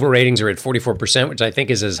 His approval ratings are at 44%, which I think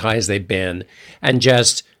is as high as they've been. And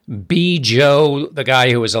just be Joe, the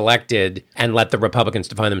guy who was elected, and let the Republicans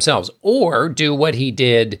define themselves. Or do what he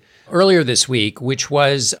did earlier this week, which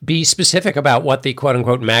was be specific about what the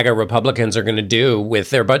quote-unquote MAGA Republicans are going to do with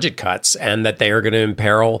their budget cuts and that they are going to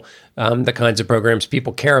imperil the kinds of programs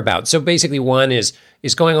people care about. So basically one is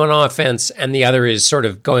going on offense and the other is sort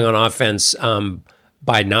of going on offense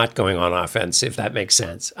by not going on offense, if that makes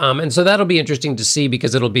sense. And so that'll be interesting to see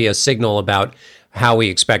because it'll be a signal about how we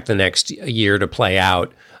expect the next year to play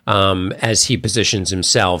out as he positions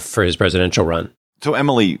himself for his presidential run. So,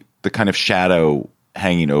 Emily, the kind of shadow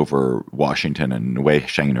hanging over Washington and in a way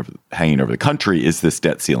hanging over the country is this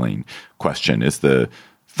debt ceiling question, is the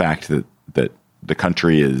fact that the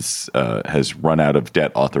country has run out of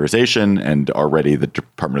debt authorization and already the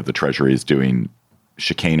Department of the Treasury is doing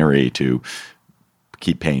chicanery to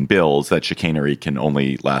keep paying bills. That chicanery can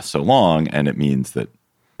only last so long, and it means that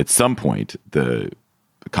at some point the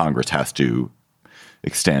Congress has to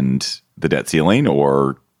extend the debt ceiling,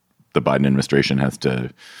 or the Biden administration has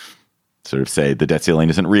to sort of say the debt ceiling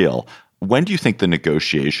isn't real. When do you think the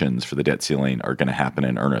negotiations for the debt ceiling are going to happen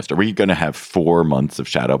in earnest? Are we going to have 4 months of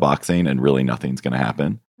shadow boxing and really nothing's going to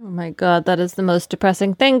happen? Oh my God, that is the most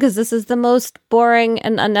depressing thing because this is the most boring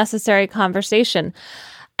and unnecessary conversation.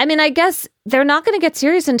 I mean, I guess they're not going to get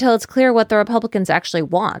serious until it's clear what the Republicans actually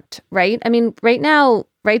want, right? I mean, right now,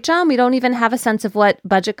 right, John? We don't even have a sense of what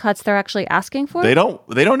budget cuts they're actually asking for. They don't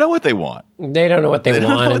know what they want. They don't know what they want.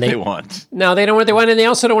 Don't know what they want. No, they don't know what they want, and they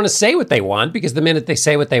also don't want to say what they want because the minute they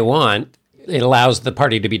say what they want, it allows the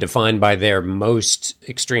party to be defined by their most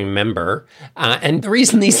extreme member. And the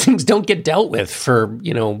reason these things don't get dealt with for,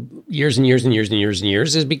 years and years and years and years and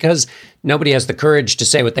years is because nobody has the courage to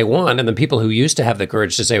say what they want. And the people who used to have the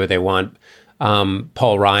courage to say what they want,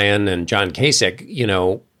 Paul Ryan and John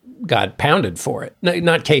Kasich, got pounded for it. No,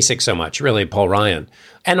 not Kasich so much, really Paul Ryan.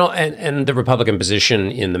 And the Republican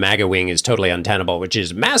position in the MAGA wing is totally untenable, which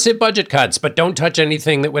is massive budget cuts, but don't touch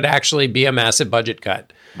anything that would actually be a massive budget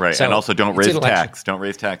cut. Right, so and also don't raise tax. Don't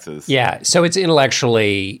raise taxes. Yeah, so it's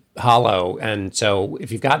intellectually hollow, and so if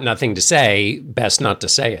you've got nothing to say, best not to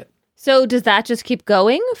say it. So does that just keep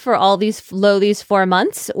going for all these 4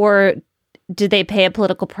 months, or did they pay a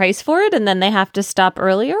political price for it and then they have to stop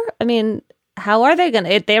earlier? I mean, how are they going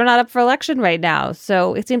to? They're not up for election right now.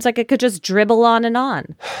 So it seems like it could just dribble on and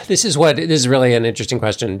on. This is really an interesting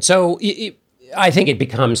question. So I think it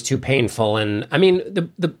becomes too painful. And I mean,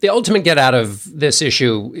 the ultimate get out of this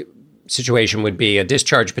situation would be a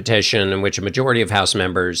discharge petition in which a majority of House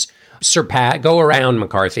members go around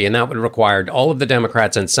McCarthy, and that would require all of the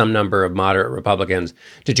Democrats and some number of moderate Republicans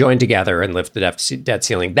to join together and lift the debt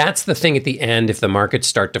ceiling. That's the thing at the end, if the markets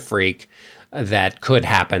start to freak, that could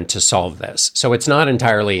happen to solve this. So it's not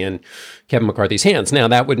entirely in Kevin McCarthy's hands. Now,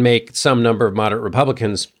 that would make some number of moderate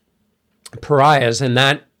Republicans pariahs, and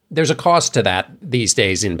that there's a cost to that these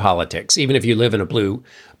days in politics, even if you live in a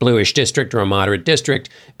bluish district or a moderate district,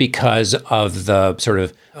 because of the sort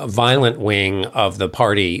of violent wing of the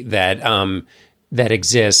party that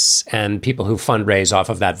exists, and people who fundraise off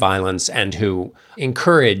of that violence and who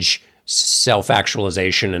encourage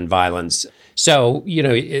self-actualization and violence. So,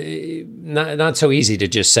 not so easy to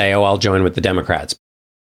just say, oh, I'll join with the Democrats.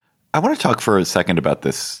 I want to talk for a second about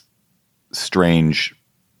this strange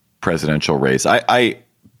presidential race.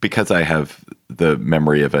 Because I have the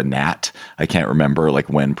memory of a gnat, I can't remember like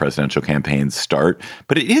when presidential campaigns start.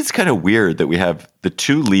 But it is kind of weird that we have the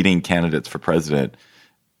two leading candidates for president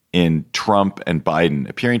in Trump and Biden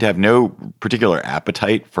appearing to have no particular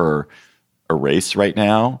appetite for a race right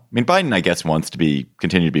now. I mean, Biden, I guess, wants to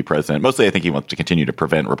continue to be president. Mostly, I think he wants to continue to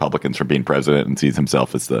prevent Republicans from being president and sees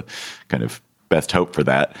himself as the kind of best hope for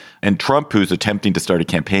that. And Trump, who's attempting to start a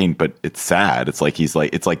campaign, but it's sad. It's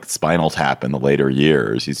like Spinal Tap in the later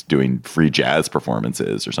years. He's doing free jazz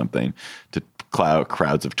performances or something to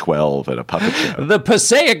crowds of 12 at a puppet show. The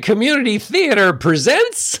Passaic Community Theater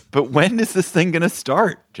presents. But when is this thing going to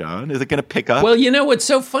start, John? Is it going to pick up? Well, what's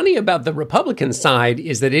so funny about the Republican side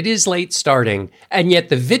is that it is late starting, and yet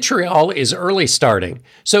the vitriol is early starting.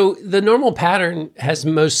 So the normal pattern has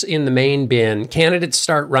in the main been candidates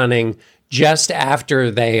start running just after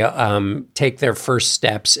they take their first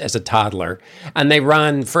steps as a toddler, and they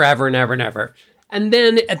run forever and ever and ever. And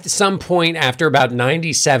then at some point after about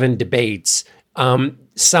 97 debates,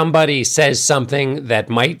 somebody says something that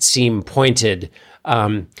might seem pointed.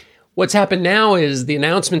 What's happened now is the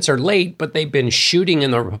announcements are late, but they've been shooting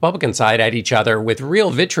in the Republican side at each other with real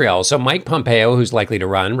vitriol. So Mike Pompeo, who's likely to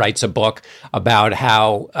run, writes a book about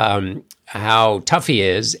how tough he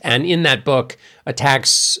is, and in that book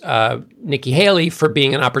attacks Nikki Haley for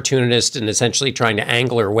being an opportunist and essentially trying to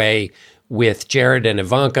angle her way with Jared and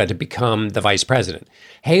Ivanka to become the vice president.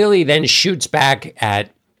 Haley then shoots back at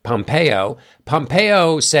Pompeo.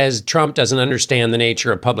 Pompeo says Trump doesn't understand the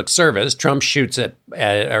nature of public service. Trump shoots at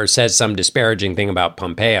or says some disparaging thing about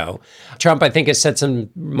Pompeo. Trump, I think, has said some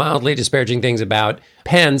mildly disparaging things about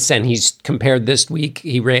Pence, and he's compared this week.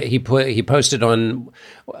 He posted on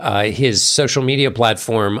his social media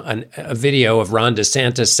platform a video of Ron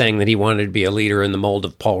DeSantis saying that he wanted to be a leader in the mold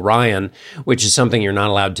of Paul Ryan, which is something you're not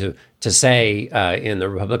allowed to say in the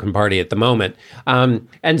Republican Party at the moment.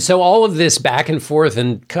 And so all of this back and forth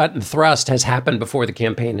and cut and thrust has happened before the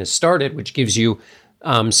campaign has started, which gives you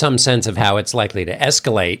some sense of how it's likely to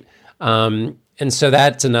escalate. And so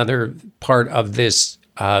that's another part of this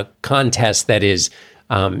contest that is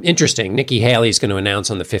interesting. Nikki Haley is going to announce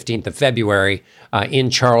on the 15th of February in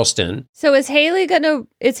Charleston. So is Haley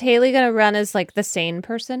gonna run as like the sane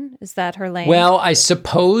person? Is that her lane? Well, I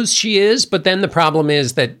suppose she is, but then the problem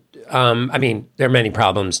is that there are many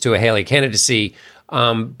problems to a Haley candidacy,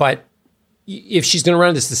 but if she's going to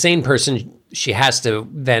run as the sane person, she has to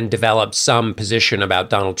then develop some position about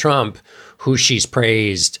Donald Trump, who she's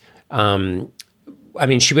praised.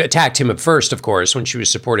 She attacked him at first, of course, when she was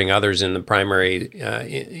supporting others in the primary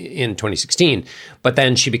in 2016. But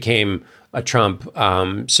then she became a Trump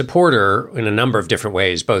supporter in a number of different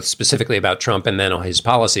ways, both specifically about Trump and then his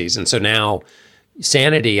policies. And so now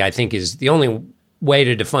sanity, I think, is the only way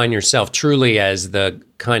to define yourself truly as the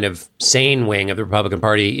kind of sane wing of the Republican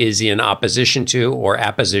Party is in opposition to or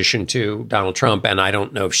apposition to Donald Trump. And I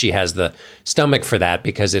don't know if she has the stomach for that,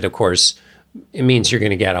 because it means you're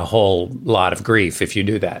going to get a whole lot of grief if you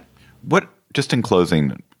do that. Just in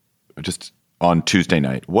closing, just on Tuesday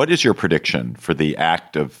night, what is your prediction for the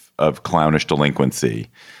act of clownish delinquency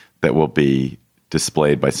that will be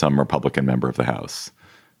displayed by some Republican member of the House?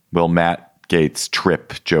 Will Matt Gaetz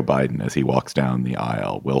trip Joe Biden as he walks down the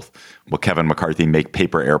aisle? Will Kevin McCarthy make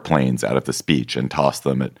paper airplanes out of the speech and toss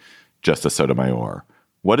them at Justice Sotomayor?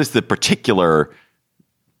 What is the particular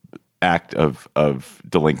act of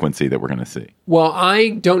delinquency that we're going to see? Well, I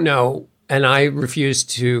don't know, and I refuse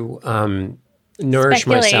to nourish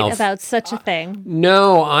myself about such a thing.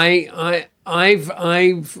 No, I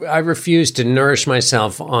refuse to nourish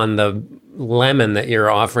myself on the lemon that you're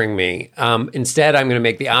offering me. Instead, I'm going to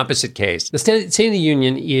make the opposite case. The State of the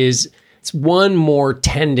Union is It's one more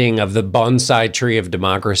tending of the bonsai tree of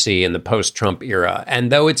democracy in the post-Trump era.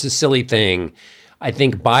 And though it's a silly thing, I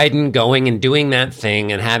think Biden going and doing that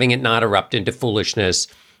thing and having it not erupt into foolishness,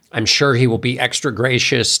 I'm sure he will be extra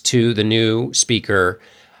gracious to the new speaker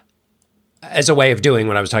as a way of doing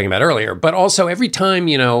what I was talking about earlier. But also every time,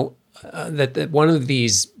 that one of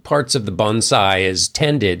these parts of the bonsai is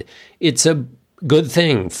tended, it's a good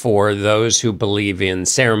thing for those who believe in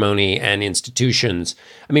ceremony and institutions.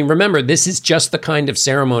 I mean, remember, this is just the kind of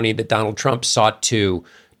ceremony that Donald Trump sought to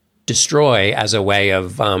destroy as a way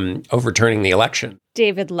of overturning the election.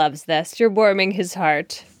 David loves this. You're warming his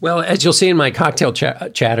heart. Well, as you'll see in my cocktail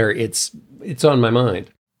chatter, it's on my mind.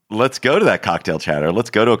 Let's go to that cocktail chatter. Let's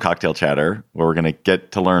go to a cocktail chatter where we're going to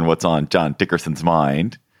get to learn what's on John Dickerson's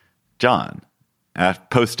mind. John, at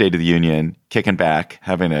post State of the Union, kicking back,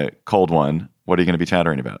 having a cold one, what are you going to be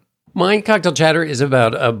chattering about? My cocktail chatter is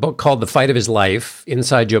about a book called The Fight of His Life,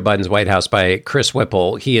 Inside Joe Biden's White House by Chris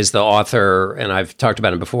Whipple. He is the author, and I've talked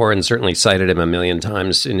about him before and certainly cited him a million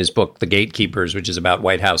times in his book, The Gatekeepers, which is about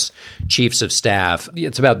White House chiefs of staff.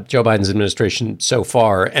 It's about Joe Biden's administration so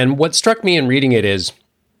far. And what struck me in reading it is,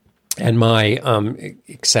 and my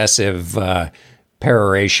excessive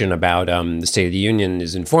peroration about the State of the Union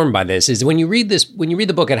is informed by this, is when you read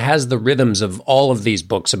the book, it has the rhythms of all of these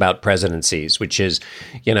books about presidencies, which is,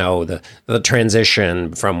 the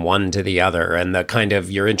transition from one to the other, and the kind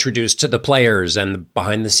of, you're introduced to the players and the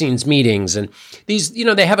behind the scenes meetings. And these,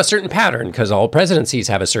 they have a certain pattern because all presidencies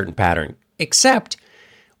have a certain pattern, except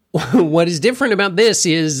what is different about this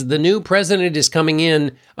is the new president is coming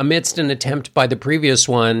in amidst an attempt by the previous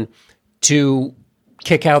one to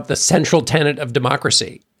kick out the central tenet of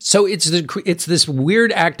democracy. So it's this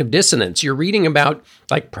weird act of dissonance. You're reading about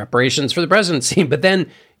like preparations for the presidency, but then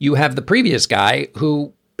you have the previous guy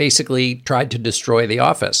who basically tried to destroy the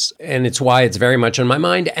office. And it's why it's very much on my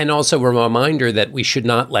mind. And also a reminder that we should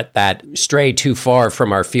not let that stray too far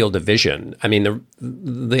from our field of vision. I mean,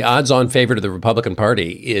 the odds-on favorite of the Republican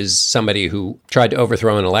Party is somebody who tried to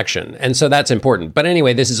overthrow an election. And so that's important. But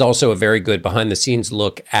anyway, this is also a very good behind-the-scenes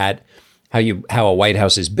look at how a White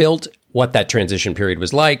House is built, what that transition period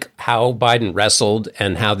was like, how Biden wrestled,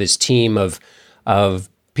 and how this team of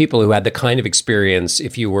people who had the kind of experience,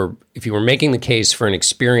 if you were making the case for an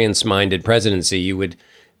experience-minded presidency, you would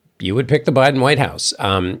pick the Biden White House.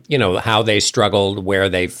 How they struggled, where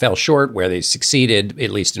they fell short, where they succeeded,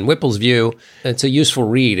 at least in Whipple's view. It's a useful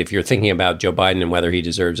read if you're thinking about Joe Biden and whether he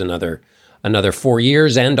deserves another 4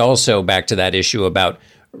 years, and also back to that issue about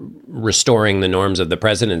restoring the norms of the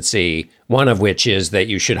presidency, one of which is that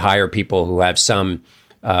you should hire people who have some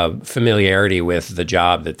familiarity with the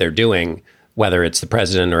job that they're doing, whether it's the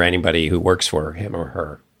president or anybody who works for him or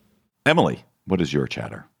her. Emily, what is your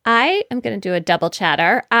chatter? I am going to do a double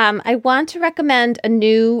chatter. I want to recommend a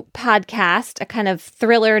new podcast, a kind of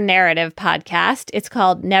thriller narrative podcast. It's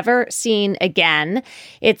called Never Seen Again.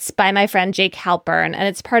 It's by my friend Jake Halpern, and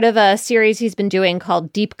it's part of a series he's been doing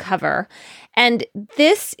called Deep Cover. And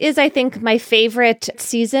this is, I think, my favorite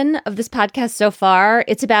season of this podcast so far.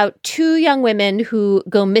 It's about two young women who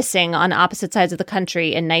go missing on opposite sides of the country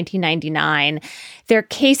in 1999. Their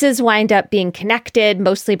cases wind up being connected,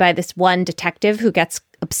 mostly by this one detective who gets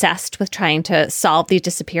obsessed with trying to solve these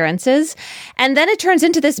disappearances. And then it turns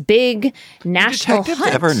into this big national hunt. Do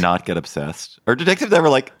detectives ever not get obsessed? Or detectives ever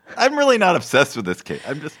like, I'm really not obsessed with this case.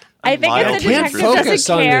 I think if the detective focus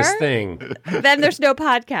doesn't on care, this thing, then there's no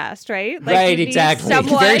podcast, right? Like, right, exactly.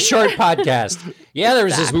 Very short podcast. Yeah, there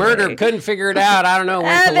was this murder. Couldn't figure it out. I don't know.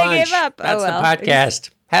 Went to lunch. Gave up. That's the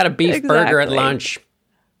podcast. Had a beef burger at lunch.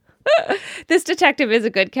 This detective is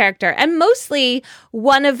a good character. And mostly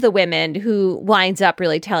one of the women who winds up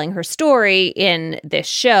really telling her story in this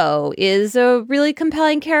show is a really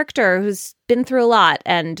compelling character who's been through a lot.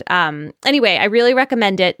 And anyway, I really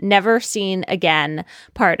recommend it. Never Seen Again,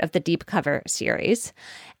 part of the Deep Cover series.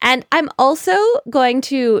 And I'm also going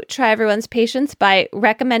to try everyone's patience by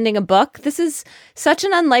recommending a book. This is such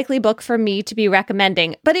an unlikely book for me to be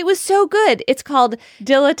recommending, but it was so good. It's called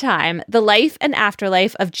Dilla Time, The Life and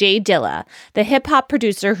Afterlife of Jay Dilla, the hip-hop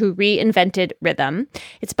producer who reinvented rhythm.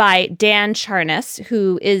 It's by Dan Charnas,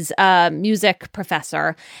 who is a music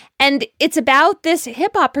professor. And it's about this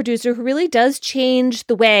hip-hop producer who really does change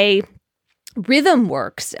the way rhythm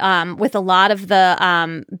works with a lot of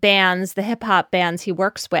the bands, the hip hop bands he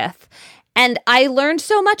works with. And I learned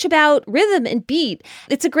so much about rhythm and beat.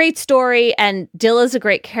 It's a great story, and Dilla's a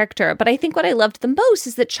great character. But I think what I loved the most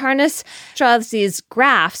is that Charnas draws these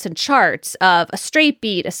graphs and charts of a straight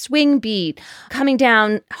beat, a swing beat, coming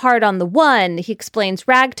down hard on the one. He explains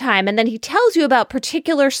ragtime, and then he tells you about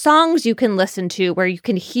particular songs you can listen to where you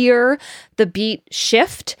can hear the beat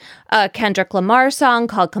shift A Kendrick Lamar song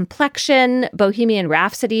called Complexion, Bohemian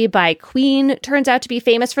Rhapsody by Queen turns out to be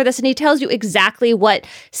famous for this, and he tells you exactly what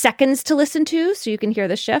seconds to listen to so you can hear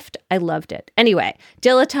the shift. I loved it. Anyway,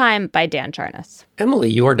 Dilla Time by Dan Charnas. Emily,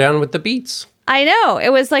 you are down with the beats. I know.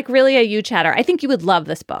 It was like really a you chatter. I think you would love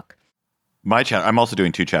this book. My chatter, I'm also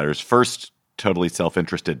doing two chatters. First, totally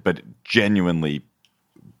self-interested, but genuinely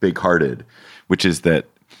big-hearted, which is that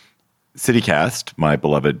CityCast, my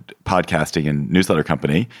beloved podcasting and newsletter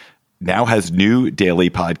company, now has new daily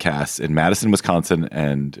podcasts in Madison, Wisconsin,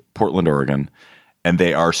 and Portland, Oregon, and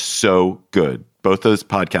they are so good. Both those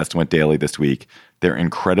podcasts went daily this week. They're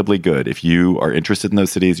incredibly good. If you are interested in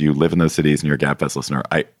those cities, you live in those cities, and you're a GabFest listener,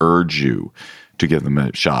 I urge you to give them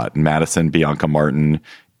a shot. In Madison, Bianca Martin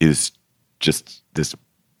is just this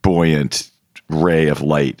buoyant ray of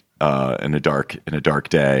light in a dark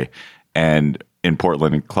day, and in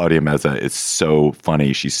Portland, Claudia Meza is so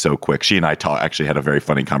funny. She's so quick. She and I actually had a very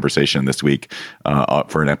funny conversation this week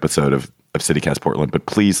for an episode of CityCast Portland. But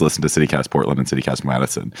please listen to CityCast Portland and CityCast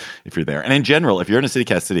Madison if you're there. And in general, if you're in a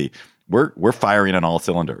CityCast city, we're firing on all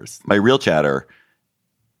cylinders. My real chatter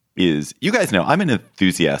is, you guys know I'm an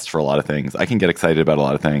enthusiast for a lot of things. I can get excited about a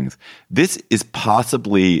lot of things. This is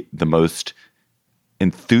possibly the most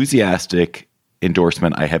enthusiastic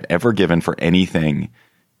endorsement I have ever given for anything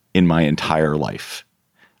in my entire life.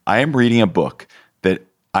 I am reading a book that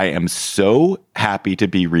I am so happy to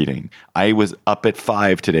be reading. I was up at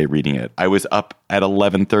 5 today reading it. I was up at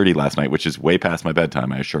 11:30 last night, which is way past my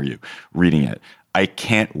bedtime, I assure you, reading it. I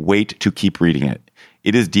can't wait to keep reading it.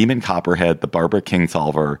 It is Demon Copperhead, the Barbara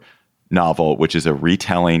Kingsolver novel, which is a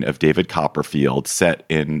retelling of David Copperfield set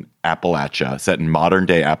in Appalachia, set in modern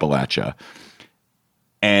day Appalachia.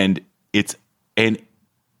 And it's an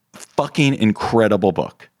fucking incredible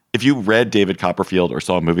book. If you read David Copperfield or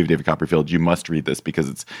saw a movie of David Copperfield, you must read this, because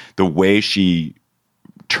it's the way she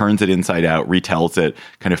turns it inside out, retells it,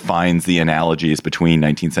 kind of finds the analogies between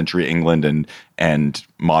 19th century England and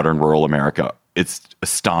modern rural America. It's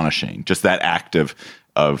astonishing. Just that act of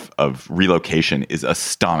relocation is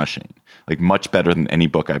astonishing. Like, much better than any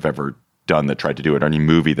book I've ever done that tried to do it, or any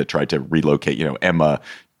movie that tried to relocate, Emma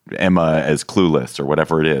as Clueless or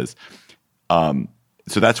whatever it is.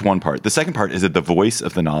 So that's one part. The second part is that the voice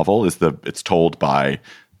of the novel it's told by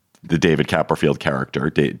the David Copperfield character,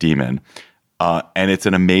 Demon. And it's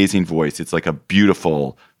an amazing voice. It's like a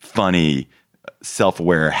beautiful, funny,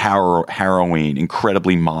 self-aware, harrowing,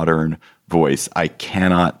 incredibly modern voice. I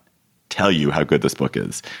cannot tell you how good this book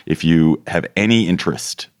is. If you have any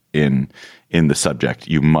interest in the subject,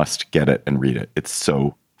 you must get it and read it. It's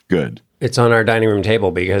so good. It's on our dining room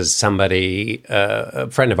table because somebody,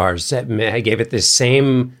 a friend of ours, gave it this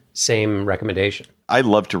same recommendation. I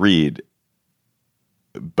love to read,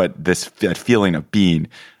 but that feeling of being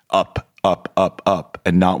up,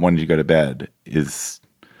 and not wanting to go to bed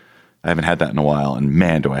I haven't had that in a while, and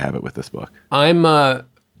man, do I have it with this book. I'm,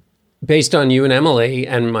 based on you and Emily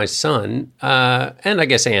and my son, and I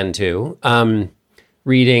guess Anne too,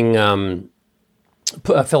 reading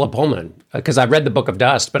Philip Pullman, because I read the Book of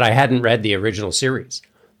Dust, but I hadn't read the original series,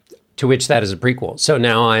 to which that is a prequel. So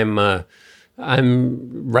now I'm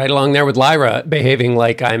right along there with Lyra, behaving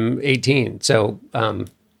like I'm 18. So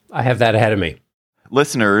I have that ahead of me.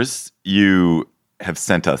 Listeners, you have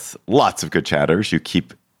sent us lots of good chatters. You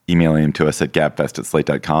keep emailing them to us at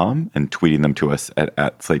gabfest@slate.com and tweeting them to us at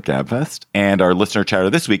SlateGabFest. And our listener chatter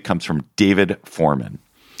this week comes from David Foreman.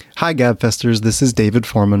 Hi, Gabfesters. This is David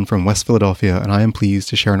Foreman from West Philadelphia, and I am pleased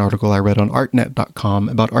to share an article I read on artnet.com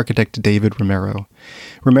about architect David Romero.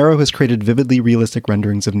 Romero has created vividly realistic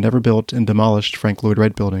renderings of never-built and demolished Frank Lloyd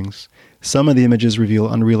Wright buildings. Some of the images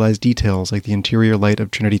reveal unrealized details, like the interior light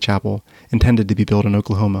of Trinity Chapel, intended to be built in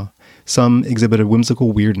Oklahoma. Some exhibit a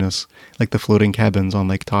whimsical weirdness, like the floating cabins on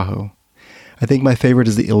Lake Tahoe. I think my favorite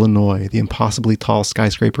is the Illinois, the impossibly tall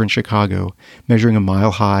skyscraper in Chicago, measuring a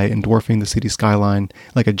mile high and dwarfing the city skyline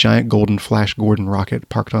like a giant golden Flash Gordon rocket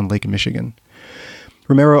parked on Lake Michigan.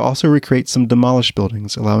 Romero also recreates some demolished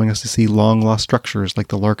buildings, allowing us to see long-lost structures like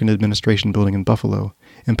the Larkin Administration Building in Buffalo,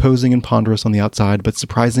 imposing and ponderous on the outside, but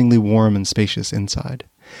surprisingly warm and spacious inside.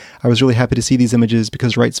 I was really happy to see these images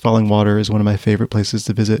because Wright's Falling Water is one of my favorite places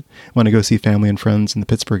to visit when I go see family and friends in the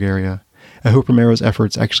Pittsburgh area. I hope Romero's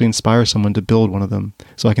efforts actually inspire someone to build one of them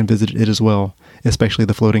so I can visit it as well, especially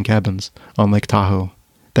the floating cabins on Lake Tahoe.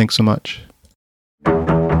 Thanks so much.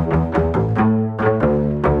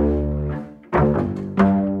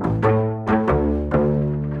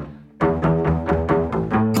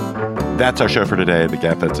 That's our show for today. The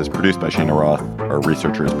Gabfest is produced by Shana Roth. Our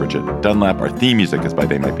researcher is Bridget Dunlap. Our theme music is by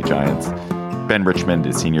They Might Be Giants. Ben Richmond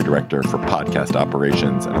is Senior Director for Podcast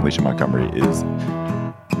Operations, and Alicia Montgomery is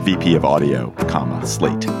VP of Audio,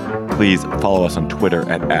 Slate. Please follow us on Twitter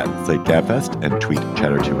at @SlateGabFest and tweet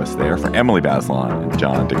chatter to us there. For Emily Bazelon and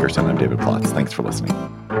John Dickerson, I'm David Plotz. Thanks for listening.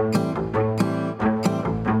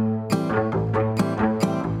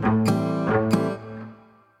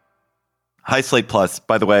 Hi, Slate Plus.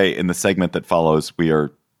 By the way, in the segment that follows, we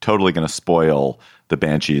are totally going to spoil the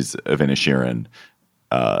Banshees of Inisherin.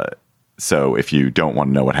 So if you don't want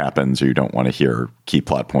to know what happens or you don't want to hear key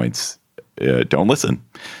plot points, don't listen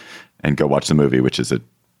and go watch the movie, which is a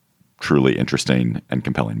truly interesting and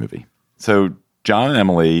compelling movie. So John and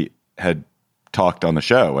Emily had talked on the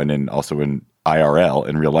show and also in IRL,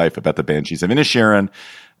 in real life, about the Banshees of Inisherin,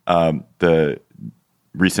 the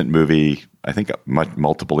recent movie, I think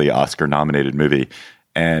multiply Oscar-nominated movie.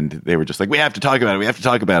 And they were just like, we have to talk about it. We have to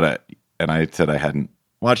talk about it. And I said I hadn't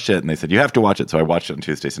watched it. And they said, you have to watch it. So I watched it on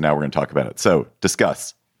Tuesday. So now we're going to talk about it. So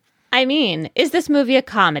discuss. I mean, is this movie a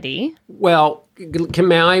comedy? Well,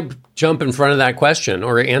 may I jump in front of that question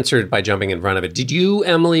or answer it by jumping in front of it? Did you,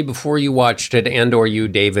 Emily, before you watched it, and or you,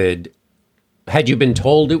 David, had you been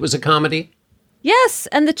told it was a comedy? Yes,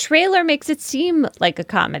 and the trailer makes it seem like a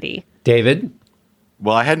comedy. David?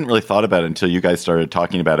 Well, I hadn't really thought about it until you guys started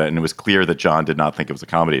talking about it, and it was clear that John did not think it was a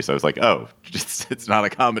comedy. So I was like, oh, it's not a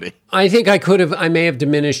comedy. I think I may have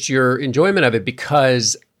diminished your enjoyment of it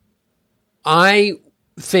because I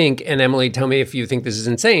think, and Emily, tell me if you think this is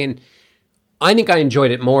insane, I think I enjoyed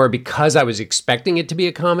it more because I was expecting it to be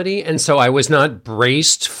a comedy, and so I was not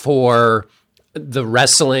braced for the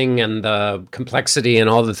wrestling and the complexity and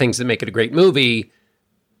all the things that make it a great movie.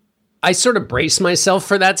 I sort of brace myself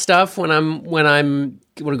for that stuff when I'm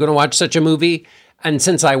going to watch such a movie. And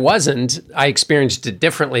since I wasn't, I experienced it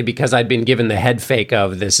differently because I'd been given the head fake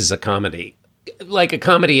of this is a comedy. Like a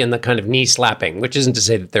comedy in the kind of knee slapping, which isn't to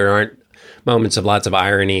say that there aren't moments of lots of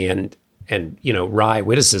irony and wry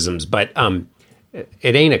witticisms, but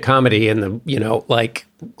it ain't a comedy in the, like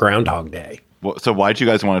Groundhog Day. Well, so why'd you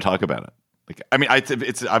guys want to talk about it?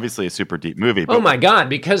 It's obviously a super deep movie. But oh my God,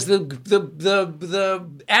 because the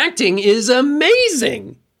acting is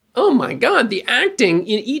amazing. Oh my God, the acting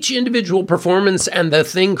in each individual performance and the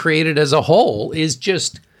thing created as a whole is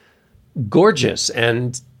just gorgeous.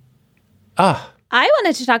 And I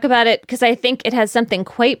wanted to talk about it because I think it has something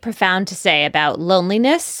quite profound to say about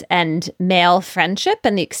loneliness and male friendship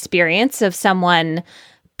and the experience of someone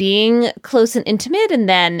being close and intimate and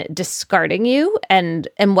then discarding you and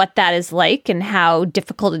what that is like and how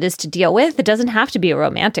difficult it is to deal with. It doesn't have to be a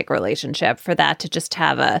romantic relationship for that to just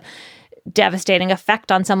have a devastating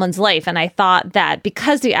effect on someone's life. And I thought that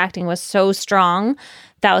because the acting was so strong,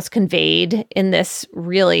 that was conveyed in this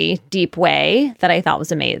really deep way that I thought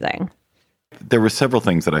was amazing. There were several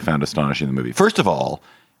things that I found astonishing in the movie. First of all,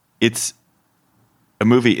 it's a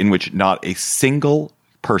movie in which not a single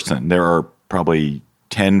person, there are probably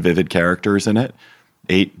 10 vivid characters in it,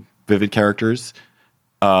 8 vivid characters.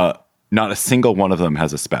 Not a single one of them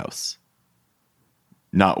has a spouse.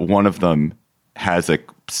 Not one of them has a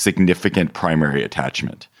significant primary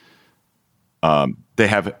attachment. They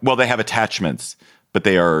have attachments, but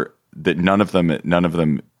none of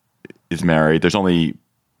them is married. There's only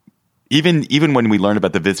even when we learn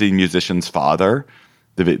about the visiting musician's father,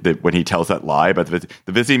 when he tells that lie about the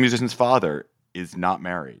visiting musician's father is not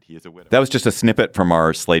married. He is a widow. That was just a snippet from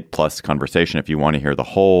our Slate Plus conversation. If you want to hear the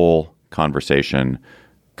whole conversation,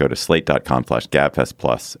 go to slate.com/GabFest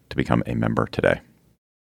Plus to become a member today.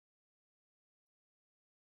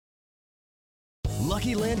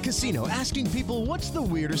 Lucky Land Casino, asking people, what's the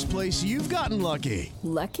weirdest place you've gotten lucky?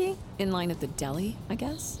 Lucky? In line at the deli, I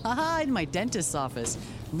guess? Aha, in my dentist's office.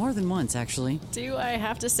 More than once, actually. Do I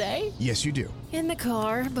have to say? Yes, you do. In the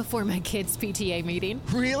car before my kids' PTA meeting.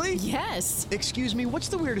 Really? Yes. Excuse me, what's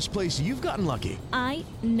the weirdest place you've gotten lucky? I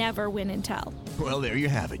never win and tell. Well, there you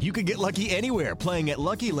have it. You can get lucky anywhere, playing at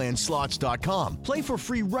LuckyLandSlots.com. Play for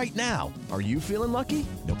free right now. Are you feeling lucky?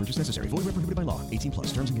 No purchase necessary. Void where prohibited by law.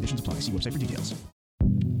 18+. Terms and conditions apply. See website for details.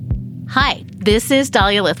 Hi, this is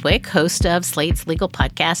Dahlia Lithwick, host of Slate's legal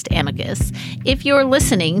podcast, Amicus. If you're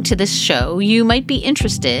listening to this show, you might be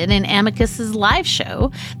interested in Amicus's live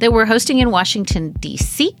show that we're hosting in Washington,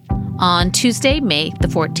 D.C. on Tuesday, May the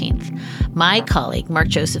 14th. My colleague, Mark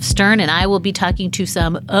Joseph Stern, and I will be talking to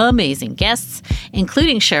some amazing guests,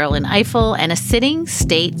 including Sherrilyn Ifill and a sitting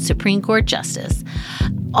state Supreme Court justice,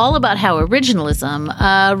 all about how originalism,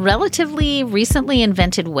 a relatively recently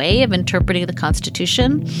invented way of interpreting the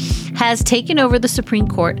Constitution, has taken over the Supreme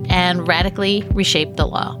Court and radically reshaped the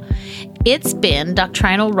law. It's been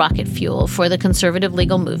doctrinal rocket fuel for the conservative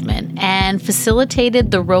legal movement and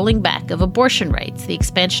facilitated the rolling back of abortion rights, the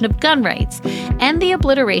expansion of gun rights, and the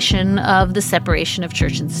obliteration of the separation of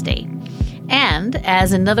church and state. And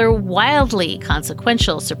as another wildly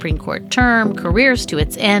consequential Supreme Court term careers to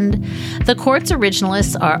its end, the court's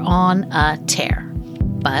originalists are on a tear.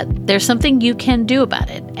 But there's something you can do about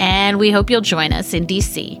it, and we hope you'll join us in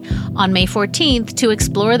D.C. on May 14th to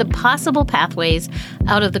explore the possible pathways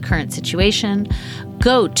out of the current situation.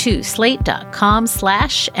 Go to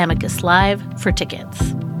slate.com/amicuslive for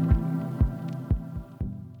tickets.